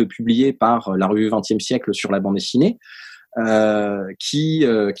article publié par la revue XXe siècle sur la bande dessinée, qui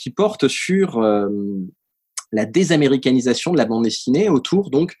porte sur la désaméricanisation de la bande dessinée autour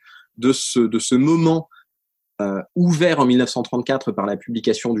donc de ce moment ouvert en 1934 par la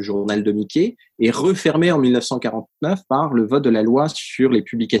publication du journal de Mickey et refermé en 1949 par le vote de la loi sur les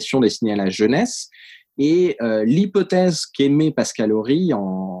publications destinées à la jeunesse. Et l'hypothèse qu'émet Pascal Horry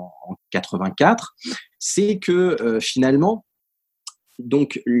en 84, c'est que finalement,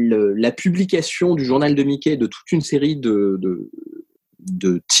 donc la publication du journal de Mickey de toute une série de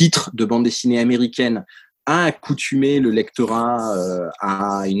titres de bande dessinée américaine a accoutumé le lectorat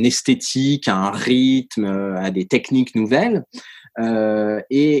à une esthétique, à un rythme, à des techniques nouvelles,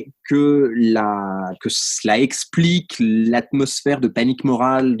 et que cela explique l'atmosphère de panique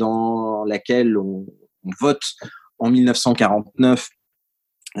morale dans laquelle on vote en 1949,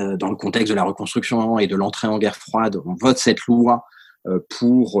 dans le contexte de la reconstruction et de l'entrée en guerre froide. On vote cette loi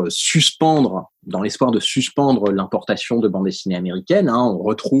pour dans l'espoir de suspendre l'importation de bandes dessinées américaines. On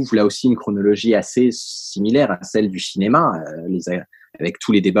retrouve là aussi une chronologie assez similaire à celle du cinéma, avec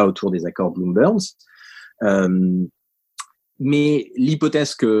tous les débats autour des accords Bloom-Burns. Mais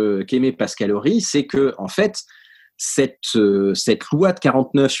l'hypothèse qu'émet Pascal Horry, c'est que en fait, cette loi de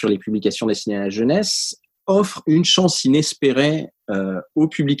 49 sur les publications destinées à la jeunesse offre une chance inespérée aux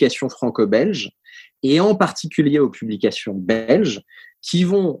publications franco-belges, et en particulier aux publications belges, qui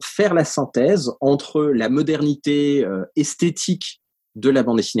vont faire la synthèse entre la modernité esthétique de la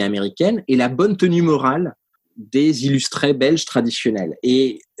bande dessinée américaine et la bonne tenue morale des illustrés belges traditionnels.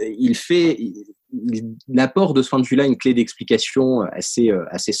 Et il apporte de ce point de vue-là une clé d'explication assez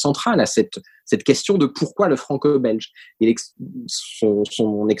centrale à cette question de pourquoi le franco-belge. Et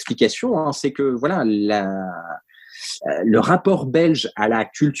son explication, c'est que voilà, le rapport belge à la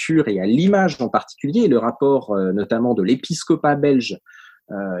culture et à l'image en particulier, le rapport notamment de l'épiscopat belge,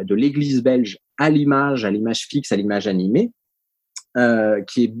 de l'église belge à l'image fixe, à l'image animée,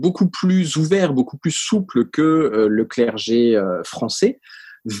 qui est beaucoup plus ouvert, beaucoup plus souple que le clergé français,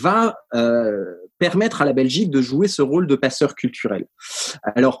 va permettre à la Belgique de jouer ce rôle de passeur culturel.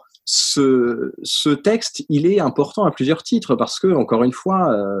 Alors, ce texte, il est important à plusieurs titres parce que, encore une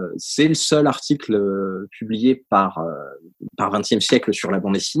fois, c'est le seul article publié par XXe siècle sur la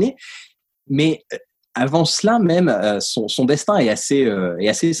bande dessinée. Mais avant cela, même, son destin est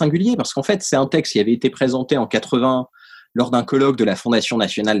assez singulier parce qu'en fait, c'est un texte qui avait été présenté en 80 lors d'un colloque de la Fondation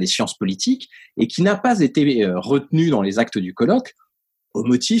nationale des sciences politiques et qui n'a pas été retenu dans les actes du colloque, au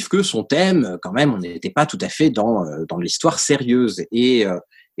motif que son thème, quand même, on n'était pas tout à fait dans l'histoire sérieuse. Et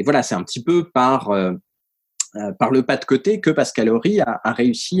voilà, c'est un petit peu par le pas de côté que Pascal Horry a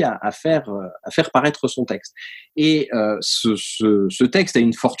réussi à faire paraître son texte. Et ce texte a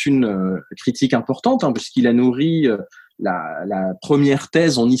une fortune critique importante, puisqu'il a nourri la première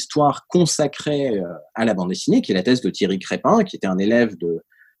thèse en histoire consacrée à la bande dessinée, qui est la thèse de Thierry Crépin, qui était un élève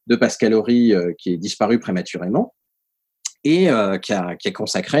de Pascal Horry, qui est disparu prématurément, et qui a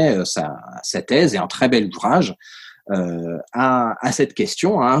consacré sa thèse et un très bel ouvrage à cette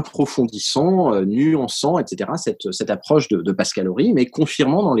question, en approfondissant, nuançant, etc., cette approche de Pascal Horry, mais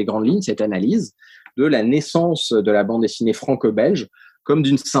confirmant dans les grandes lignes cette analyse de la naissance de la bande dessinée franco-belge comme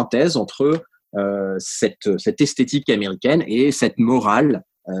d'une synthèse entre cette esthétique américaine et cette morale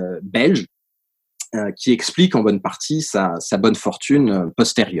belge qui explique en bonne partie sa bonne fortune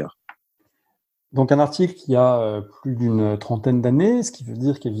postérieure. Donc un article qui a plus d'une trentaine d'années, ce qui veut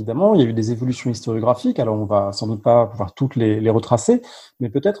dire qu'évidemment, il y a eu des évolutions historiographiques. Alors on va sans doute pas pouvoir toutes les retracer, mais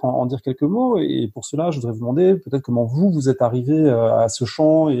peut-être en dire quelques mots. Et pour cela, je voudrais vous demander peut-être comment vous êtes arrivé à ce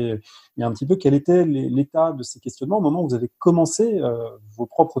champ et un petit peu quel était l'état de ces questionnements au moment où vous avez commencé vos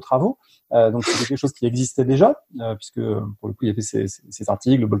propres travaux. Donc c'était quelque chose qui existait déjà, puisque pour le coup, il y avait ces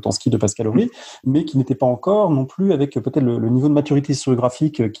articles, le Boltanski de Pascal Horry, mais qui n'était pas encore non plus avec peut-être le niveau de maturité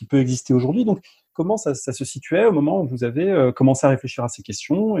historiographique qui peut exister aujourd'hui. Donc comment ça se situait au moment où vous avez commencé à réfléchir à ces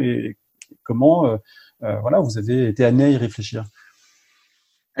questions et comment vous avez été amené à y réfléchir?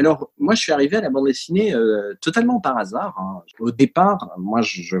 Alors, moi, je suis arrivé à la bande dessinée totalement par hasard. Au départ, moi,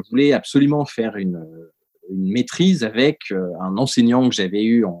 je voulais absolument faire une maîtrise avec un enseignant que j'avais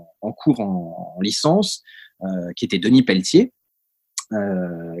eu en cours en licence, qui était Denis Pelletier,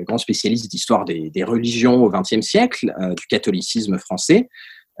 grand spécialiste d'histoire des religions au XXe siècle, du catholicisme français,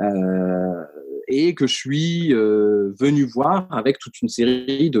 et que je suis venu voir avec toute une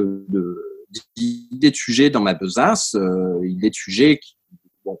série d'idées de sujets dans ma besace, idées de sujets qui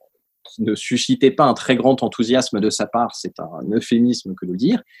ne suscitait pas un très grand enthousiasme de sa part, c'est un euphémisme que de le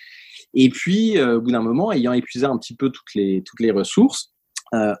dire. Et puis, au bout d'un moment, ayant épuisé un petit peu toutes les ressources,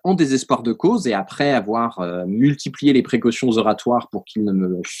 en désespoir de cause, et après avoir multiplié les précautions oratoires pour qu'il ne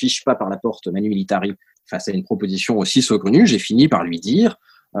me fiche pas par la porte Manu Militari face à une proposition aussi saugrenue, j'ai fini par lui dire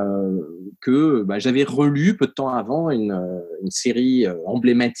que j'avais relu peu de temps avant une série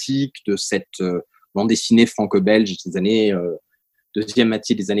emblématique de cette bande dessinée franco-belge des années deuxième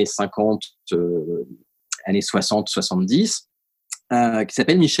moitié des années 50, années 60, 70, qui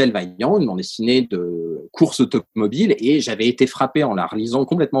s'appelle Michel Vaillant, une bande dessinée de course automobile, et j'avais été frappé en la relisant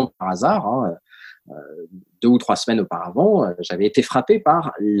complètement par hasard, 2 ou 3 semaines auparavant, j'avais été frappé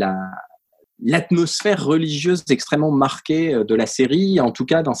par l'atmosphère religieuse extrêmement marquée de la série, en tout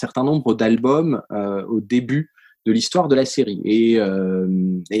cas d'un certain nombre d'albums au début de l'histoire de la série. Et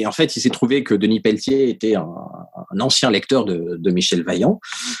en fait, il s'est trouvé que Denis Pelletier était un ancien lecteur de Michel Vaillant,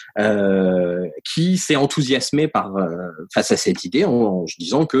 qui s'est enthousiasmé face à cette idée en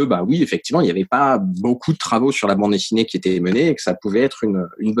disant que, oui, effectivement, il n'y avait pas beaucoup de travaux sur la bande dessinée qui étaient menés et que ça pouvait être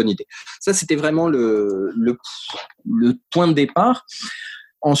une bonne idée. Ça, c'était vraiment le point de départ.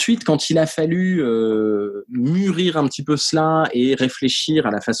 Ensuite, quand il a fallu mûrir un petit peu cela et réfléchir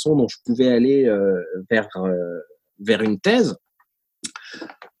à la façon dont je pouvais aller vers une thèse,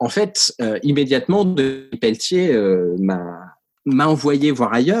 en fait, immédiatement, Denis Pelletier m'a envoyé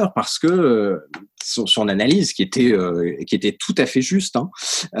voir ailleurs parce que son analyse, qui était tout à fait juste,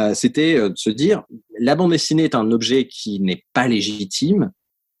 c'était de se dire la bande dessinée est un objet qui n'est pas légitime,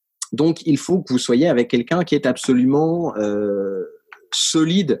 donc il faut que vous soyez avec quelqu'un qui est absolument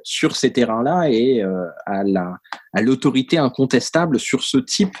solide sur ces terrains-là et à l'autorité incontestable sur ce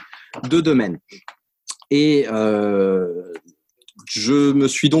type de domaine. Et je me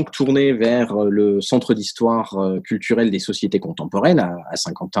suis donc tourné vers le Centre d'histoire culturelle des sociétés contemporaines à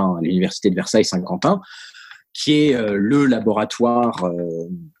Saint-Quentin, à l'Université de Versailles-Saint-Quentin, qui est le laboratoire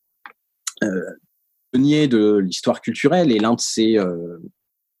pionnier de l'histoire culturelle et l'un de ses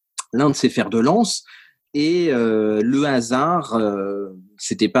fers de lance. Et le hasard,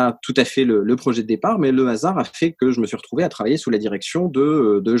 c'était pas tout à fait le projet de départ, mais le hasard a fait que je me suis retrouvé à travailler sous la direction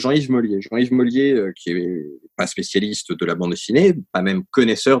de Jean-Yves Mollier. Jean-Yves Mollier, qui est pas spécialiste de la bande dessinée, pas même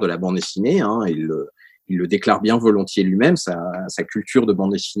connaisseur de la bande dessinée, il le déclare bien volontiers lui-même. Sa culture de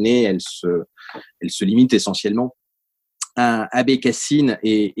bande dessinée, elle se limite essentiellement à Bécassine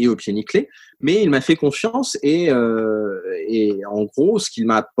et au pied nickelé, mais il m'a fait confiance et en gros, ce qu'il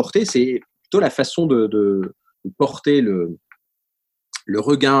m'a apporté, c'est plutôt la façon de porter le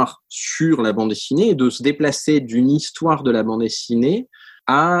regard sur la bande dessinée et de se déplacer d'une histoire de la bande dessinée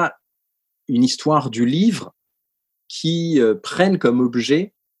à une histoire du livre qui prenne comme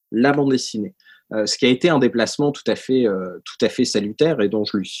objet la bande dessinée. Ce qui a été un déplacement tout à fait salutaire et dont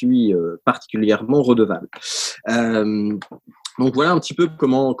je lui suis particulièrement redevable. Donc voilà un petit peu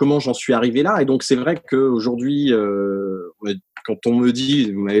comment j'en suis arrivé là. Et donc c'est vrai qu'aujourd'hui, quand on me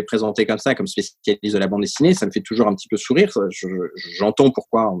dit, vous m'avez présenté comme ça, comme spécialiste de la bande dessinée, ça me fait toujours un petit peu sourire. J'entends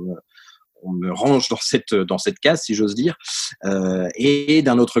pourquoi on me range dans cette case, si j'ose dire. Et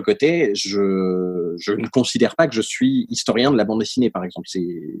d'un autre côté, je ne considère pas que je suis historien de la bande dessinée, par exemple.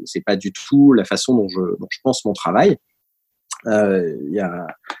 C'est pas du tout la façon dont je pense mon travail. Il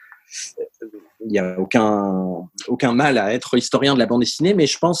y a aucun mal à être historien de la bande dessinée, mais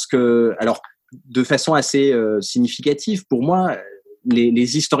je pense que, alors, de façon assez significative, pour moi,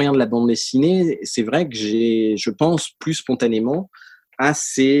 les historiens de la bande dessinée, c'est vrai que je pense plus spontanément à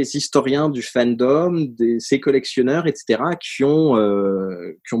ces historiens du fandom, ces collectionneurs, etc., qui ont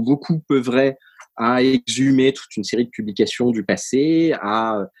beaucoup œuvré à exhumer toute une série de publications du passé,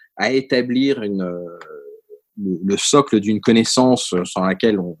 à établir le socle d'une connaissance sans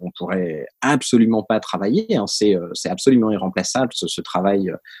laquelle on pourrait absolument pas travailler. Hein. C'est absolument irremplaçable, ce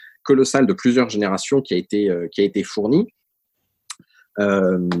travail colossal de plusieurs générations qui a été fourni.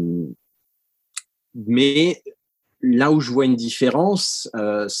 Mais là où je vois une différence,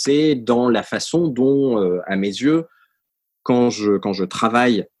 c'est dans la façon dont, à mes yeux, quand je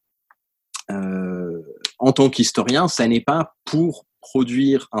travaille en tant qu'historien, ça n'est pas pour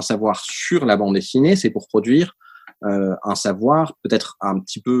produire un savoir sur la bande dessinée, c'est pour produire un savoir peut-être un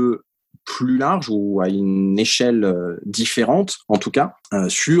petit peu plus large ou à une échelle différente, en tout cas,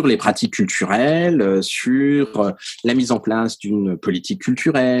 sur les pratiques culturelles, sur la mise en place d'une politique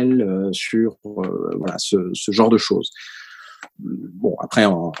culturelle, sur voilà ce genre de choses. Bon, après,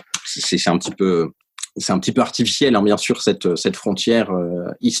 c'est un petit peu artificiel, hein, bien sûr, cette frontière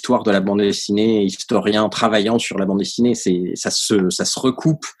histoire de la bande dessinée, historien travaillant sur la bande dessinée, ça se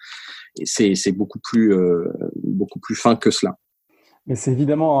recoupe et c'est beaucoup plus fin que cela. Mais c'est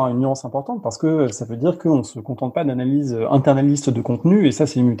évidemment une nuance importante parce que ça veut dire qu'on ne se contente pas d'analyse internaliste de contenu, et ça,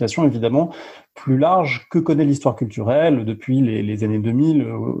 c'est une mutation évidemment plus large que connaît l'histoire culturelle depuis les années 2000,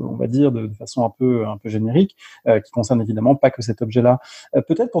 on va dire de façon un peu générique, qui concerne évidemment pas que cet objet-là.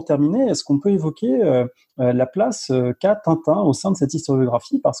 Peut-être pour terminer, est-ce qu'on peut évoquer la place qu'a Tintin au sein de cette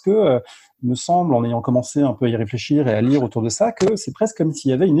historiographie, parce que me semble, en ayant commencé un peu à y réfléchir et à lire autour de ça, que c'est presque comme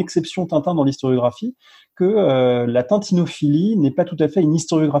s'il y avait une exception Tintin dans l'historiographie, que la tintinophilie n'est pas tout à fait une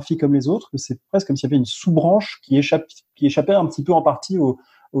historiographie comme les autres, que c'est presque comme s'il y avait une sous-branche qui échappait un petit peu en partie aux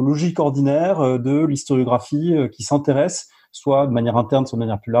logiques ordinaires de l'historiographie qui s'intéresse, soit de manière interne, soit de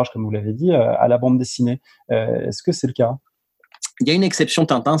manière plus large, comme vous l'avez dit, à la bande dessinée. Est-ce que c'est le cas ? Il y a une exception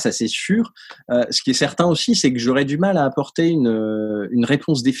Tintin, ça c'est sûr. Ce qui est certain aussi, c'est que j'aurais du mal à apporter une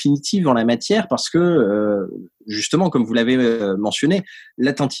réponse définitive en la matière parce que, justement, comme vous l'avez mentionné,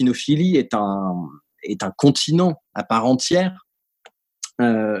 la tintinophilie est un continent à part entière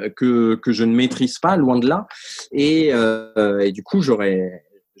que je ne maîtrise pas, loin de là. Et du coup, j'aurais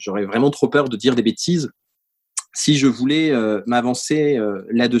vraiment trop peur de dire des bêtises si je voulais m'avancer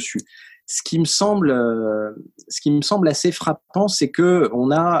là-dessus. Ce qui me semble assez frappant, c'est que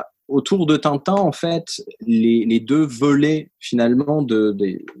on a autour de Tintin en fait les deux volets finalement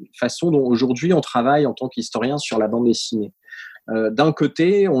des façons dont aujourd'hui on travaille en tant qu'historien sur la bande dessinée. D'un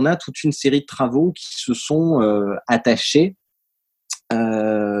côté, on a toute une série de travaux qui se sont attachés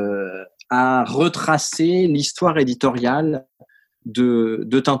à retracer l'histoire éditoriale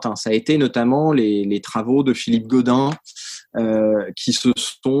de Tintin. Ça a été notamment les travaux de Philippe Godin qui se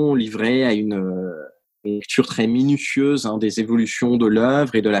sont livrés à une lecture très minutieuse des évolutions de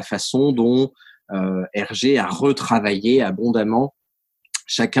l'œuvre et de la façon dont Hergé a retravaillé abondamment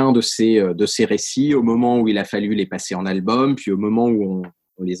chacun de ces récits au moment où il a fallu les passer en album, puis au moment où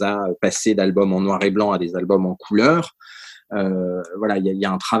on les a passés d'albums en noir et blanc à des albums en couleur. Voilà, il y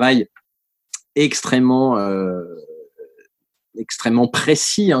a un travail extrêmement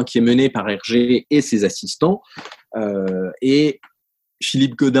précis qui est mené par Hergé et ses assistants. Et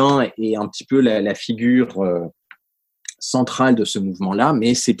Philippe Godin est un petit peu la figure centrale de ce mouvement-là,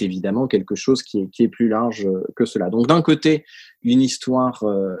 mais c'est évidemment quelque chose qui est plus large que cela. Donc d'un côté, une histoire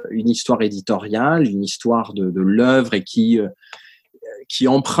éditoriale, une histoire de l'œuvre et qui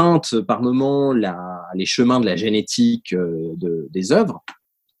emprunte par moments les chemins de la génétique des œuvres.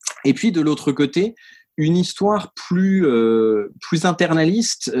 Et puis de l'autre côté, une histoire plus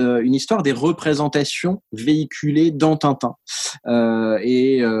internaliste, une histoire des représentations véhiculées dans Tintin.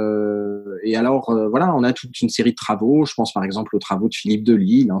 Et alors, voilà, on a toute une série de travaux. Je pense par exemple aux travaux de Philippe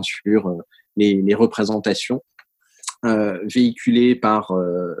Delisle sur les représentations véhiculées par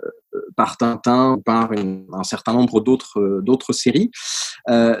Tintin, par un certain nombre d'autres séries.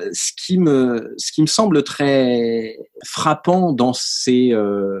 Ce qui me semble très frappant dans ces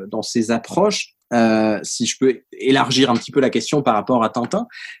approches, si je peux élargir un petit peu la question par rapport à Tintin,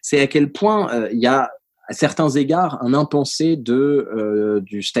 c'est à quel point il y a à certains égards un impensé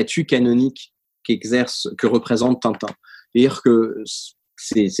du statut canonique que représente Tintin. C'est-à-dire que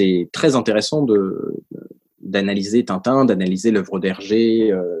c'est très intéressant d'analyser Tintin, d'analyser l'œuvre d'Hergé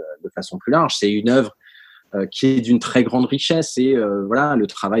de façon plus large. C'est une œuvre qui est d'une très grande richesse et voilà, le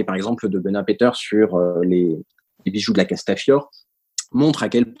travail par exemple de Benoît Peter sur les bijoux de la Castafiore montre à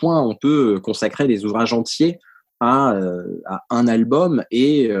quel point on peut consacrer des ouvrages entiers à un album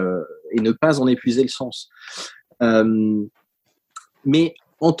et ne pas en épuiser le sens. Mais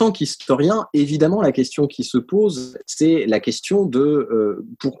en tant qu'historien, évidemment, la question qui se pose, c'est la question de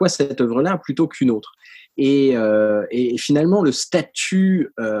pourquoi cette œuvre-là plutôt qu'une autre. Et finalement, le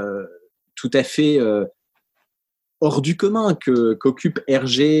statut tout à fait hors du commun qu'occupe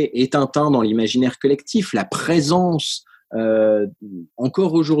Hergé et Tintin dans l'imaginaire collectif, la présence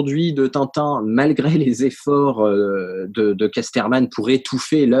encore aujourd'hui de Tintin, malgré les efforts de Casterman pour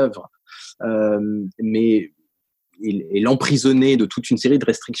étouffer l'œuvre, mais et l'emprisonner de toute une série de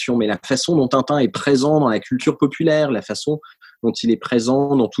restrictions, mais la façon dont Tintin est présent dans la culture populaire, la façon dont il est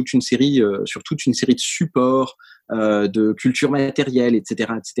présent dans toute une série, sur toute une série de supports, de culture matérielle,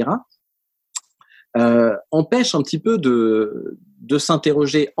 etc., empêche un petit peu de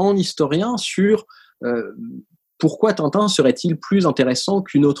s'interroger en historien sur pourquoi Tintin serait-il plus intéressant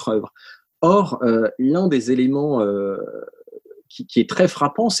qu'une autre œuvre. Or, l'un des éléments qui est très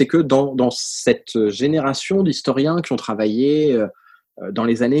frappant, c'est que dans cette génération d'historiens qui ont travaillé dans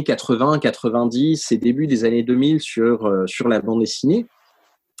les années 80, 90 et début des années 2000 sur la bande dessinée,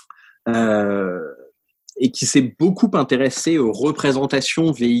 et qui s'est beaucoup intéressé aux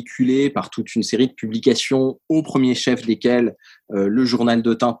représentations véhiculées par toute une série de publications, au premier chef desquelles le journal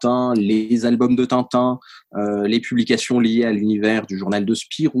de Tintin, les albums de Tintin, les publications liées à l'univers du journal de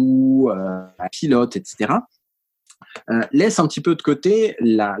Spirou, à Pilote, etc., laisse un petit peu de côté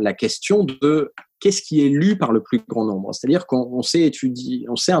la question de qu'est-ce qui est lu par le plus grand nombre. C'est-à-dire qu'on s'est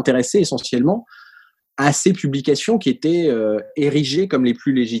intéressé essentiellement à ces publications qui étaient érigées comme les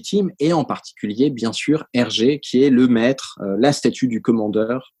plus légitimes, et en particulier, bien sûr, Hergé, qui est le maître, la statue du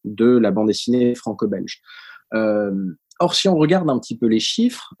commandeur de la bande dessinée franco-belge. Or, si on regarde un petit peu les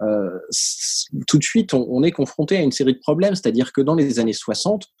chiffres, tout de suite, on est confronté à une série de problèmes, c'est-à-dire que dans les années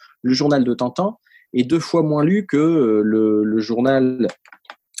 60, le journal de Tintin est 2 fois moins lu que le journal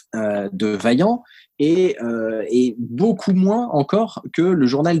de Vaillant et beaucoup moins encore que le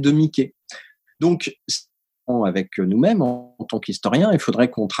journal de Mickey. Donc, avec nous-mêmes, en tant qu'historiens, il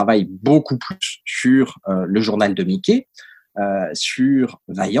faudrait qu'on travaille beaucoup plus sur le journal de Mickey, sur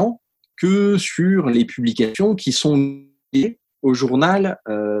Vaillant, que sur les publications qui sont liées au journal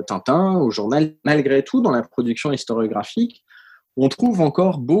Tintin, au journal, malgré tout, dans la production historiographique, on trouve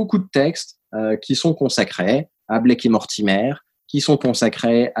encore beaucoup de textes qui sont consacrés à Blake et Mortimer, qui sont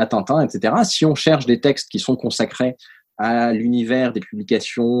consacrés à Tintin, etc. Si on cherche des textes qui sont consacrés à l'univers des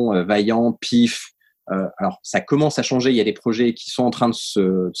publications Vaillant, Pif, alors ça commence à changer, il y a des projets qui sont en train de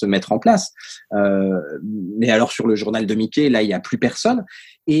se mettre en place, mais alors sur le journal de Mickey, là il n'y a plus personne,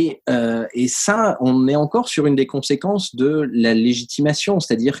 et ça, on est encore sur une des conséquences de la légitimation,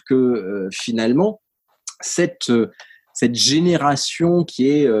 c'est-à-dire que finalement, cette génération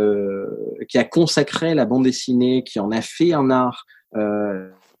qui a consacré la bande dessinée, qui en a fait un art,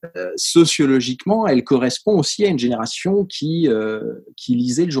 sociologiquement, elle correspond aussi à une génération qui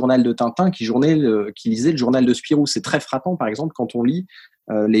lisait le journal de Tintin, qui lisait le journal de Spirou. C'est très frappant, par exemple, quand on lit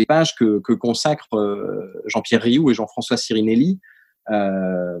les pages que consacrent Jean-Pierre Rioux et Jean-François Sirinelli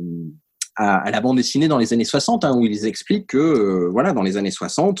à la bande dessinée dans les années 60, où ils expliquent que voilà, dans les années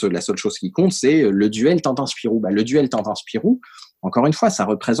 60, la seule chose qui compte, c'est le duel Tintin-Spirou. Le duel Tintin-Spirou, encore une fois, ça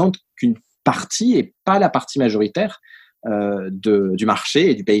représente qu'une partie et pas la partie majoritaire du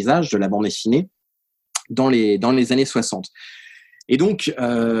marché et du paysage de la bande dessinée dans les années 60. Et donc,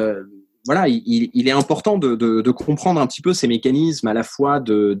 voilà, il est important de comprendre un petit peu ces mécanismes à la fois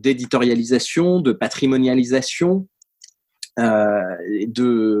d'éditorialisation, de patrimonialisation,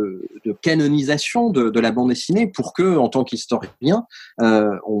 de canonisation de la bande dessinée, pour que, en tant qu'historien,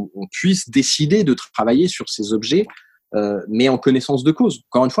 on puisse décider de travailler sur ces objets, mais en connaissance de cause.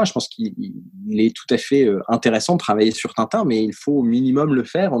 Encore une fois, je pense qu'il est tout à fait intéressant de travailler sur Tintin, mais il faut au minimum le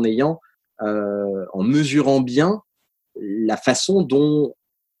faire en mesurant bien la façon dont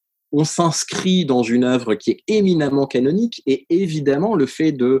on s'inscrit dans une œuvre qui est éminemment canonique, et évidemment le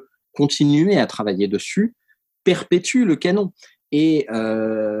fait de continuer à travailler dessus perpétue le canon. Et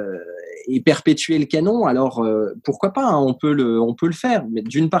perpétuer le canon, alors pourquoi pas, on peut le faire, mais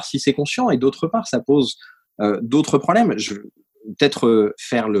d'une part si c'est conscient, et d'autre part ça pose d'autres problèmes. Je vais peut-être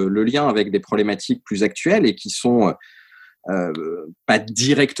faire le lien avec des problématiques plus actuelles et qui sont pas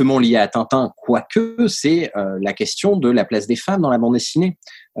directement liée à Tintin, quoique c'est la question de la place des femmes dans la bande dessinée,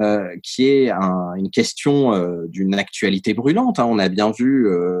 qui est une question d'une actualité brûlante. On a bien vu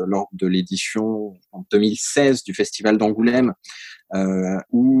lors de l'édition en 2016 du Festival d'Angoulême,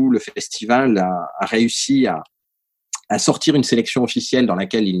 où le festival a réussi à sortir une sélection officielle dans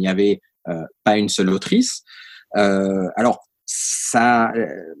laquelle il n'y avait pas une seule autrice. Alors, ça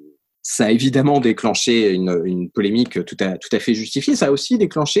a évidemment déclenché une polémique tout à fait justifiée. Ça a aussi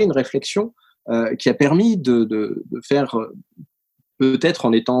déclenché une réflexion qui a permis de faire, peut-être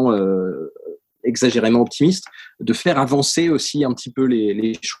en étant exagérément optimiste, de faire avancer aussi un petit peu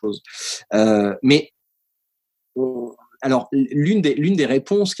les choses. Mais alors, l'une des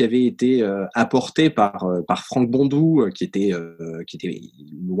réponses qui avait été apportée par Franck Bondou, qui était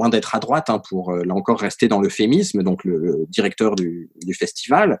loin d'être à droite, pour là encore rester dans l'euphémisme, donc le directeur du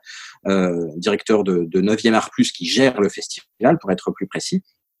festival, directeur de 9e Art Plus qui gère le festival, pour être plus précis.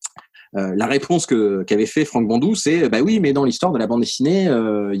 La réponse qu'avait fait Franck Bondou, c'est oui, mais dans l'histoire de la bande dessinée,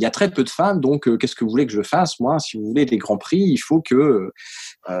 il y a très peu de femmes, donc qu'est-ce que vous voulez que je fasse? Moi, si vous voulez des grands prix, il faut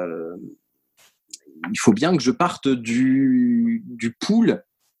bien que je parte du pool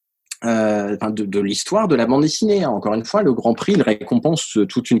de l'histoire de la bande dessinée. Encore une fois, le Grand Prix, il récompense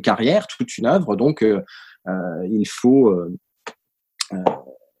toute une carrière, toute une œuvre, donc il faut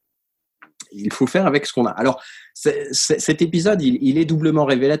faire avec ce qu'on a. Alors, cet épisode, il est doublement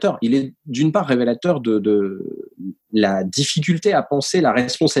révélateur. Il est d'une part révélateur de la difficulté à penser la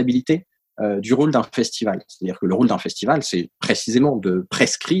responsabilité du rôle d'un festival. C'est-à-dire que le rôle d'un festival, c'est précisément de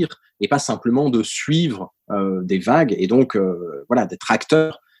prescrire et pas simplement de suivre des vagues, et donc d'être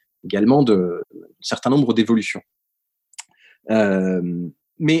acteur également d'un certain nombre d'évolutions.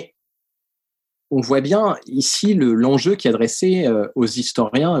 Mais on voit bien ici l'enjeu qui est adressé aux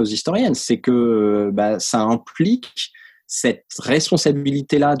historiens et aux historiennes, c'est que ça implique cette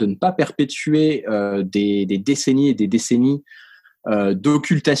responsabilité-là de ne pas perpétuer des décennies et des décennies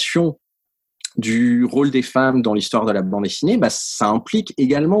d'occultation du rôle des femmes dans l'histoire de la bande dessinée. Ça implique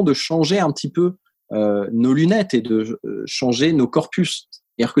également de changer un petit peu nos lunettes et de changer nos corpus.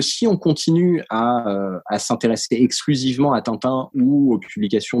 C'est-à-dire que si on continue à s'intéresser exclusivement à Tintin ou aux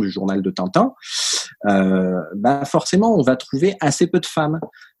publications du journal de Tintin, forcément, on va trouver assez peu de femmes.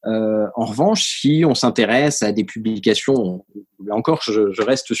 En revanche, si on s'intéresse à des publications, là encore, je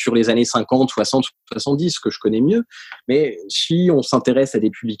reste sur les années 50, 60, 70, que je connais mieux, mais si on s'intéresse à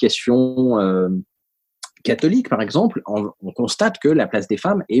des publications catholiques, par exemple, on constate que la place des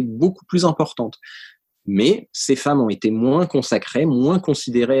femmes est beaucoup plus importante. Mais ces femmes ont été moins consacrées, moins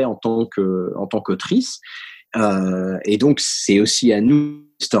considérées en tant qu'autrices, et donc c'est aussi à nous,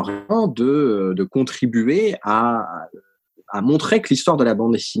 historiens, de contribuer à montrer que l'histoire de la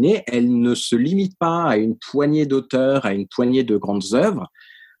bande dessinée, elle ne se limite pas à une poignée d'auteurs, à une poignée de grandes œuvres,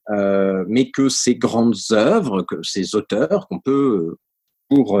 mais que ces grandes œuvres, que ces auteurs, qu'on peut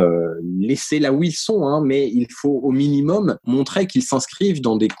pour laisser là où ils sont, mais il faut au minimum montrer qu'ils s'inscrivent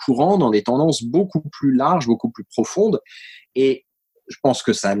dans des courants, dans des tendances beaucoup plus larges, beaucoup plus profondes, et je pense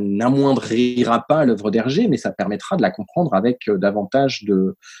que ça n'amoindrira pas l'œuvre d'Hergé, mais ça permettra de la comprendre avec davantage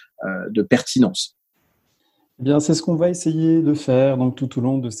de pertinence. Eh bien, c'est ce qu'on va essayer de faire donc, tout au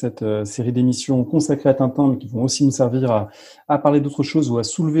long de cette série d'émissions consacrées à Tintin, mais qui vont aussi nous servir à parler d'autres choses ou à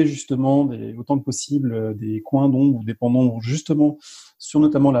soulever justement autant que possible des coins d'ombre ou des pans d'ombre, justement sur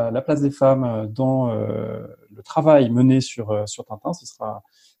notamment la place des femmes dans le travail mené sur Tintin. Ce sera,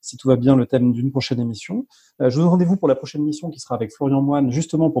 si tout va bien, le thème d'une prochaine émission. Je vous donne rendez-vous pour la prochaine émission qui sera avec Florian Moine,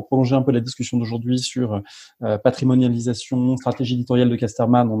 justement pour prolonger un peu la discussion d'aujourd'hui sur patrimonialisation, stratégie éditoriale de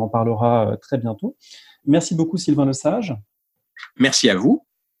Casterman. On en parlera très bientôt. Merci beaucoup Sylvain Lesage. Merci à vous.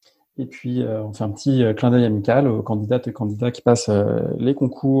 Et puis, on fait un petit clin d'œil amical aux candidates et candidats qui passent les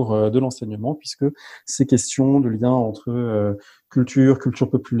concours de l'enseignement, puisque ces questions de lien entre culture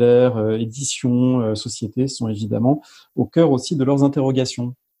populaire, édition, société sont évidemment au cœur aussi de leurs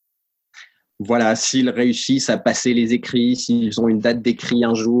interrogations. Voilà, s'ils réussissent à passer les écrits, s'ils ont une date d'écrit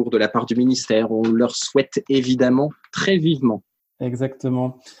un jour de la part du ministère, on leur souhaite évidemment très vivement.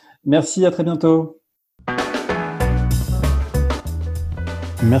 Exactement. Merci, à très bientôt.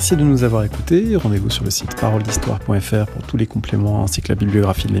 Merci de nous avoir écoutés. Rendez-vous sur le site paroledhistoire.fr pour tous les compléments ainsi que la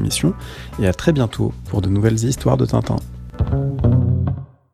bibliographie de l'émission. Et à très bientôt pour de nouvelles histoires de Tintin.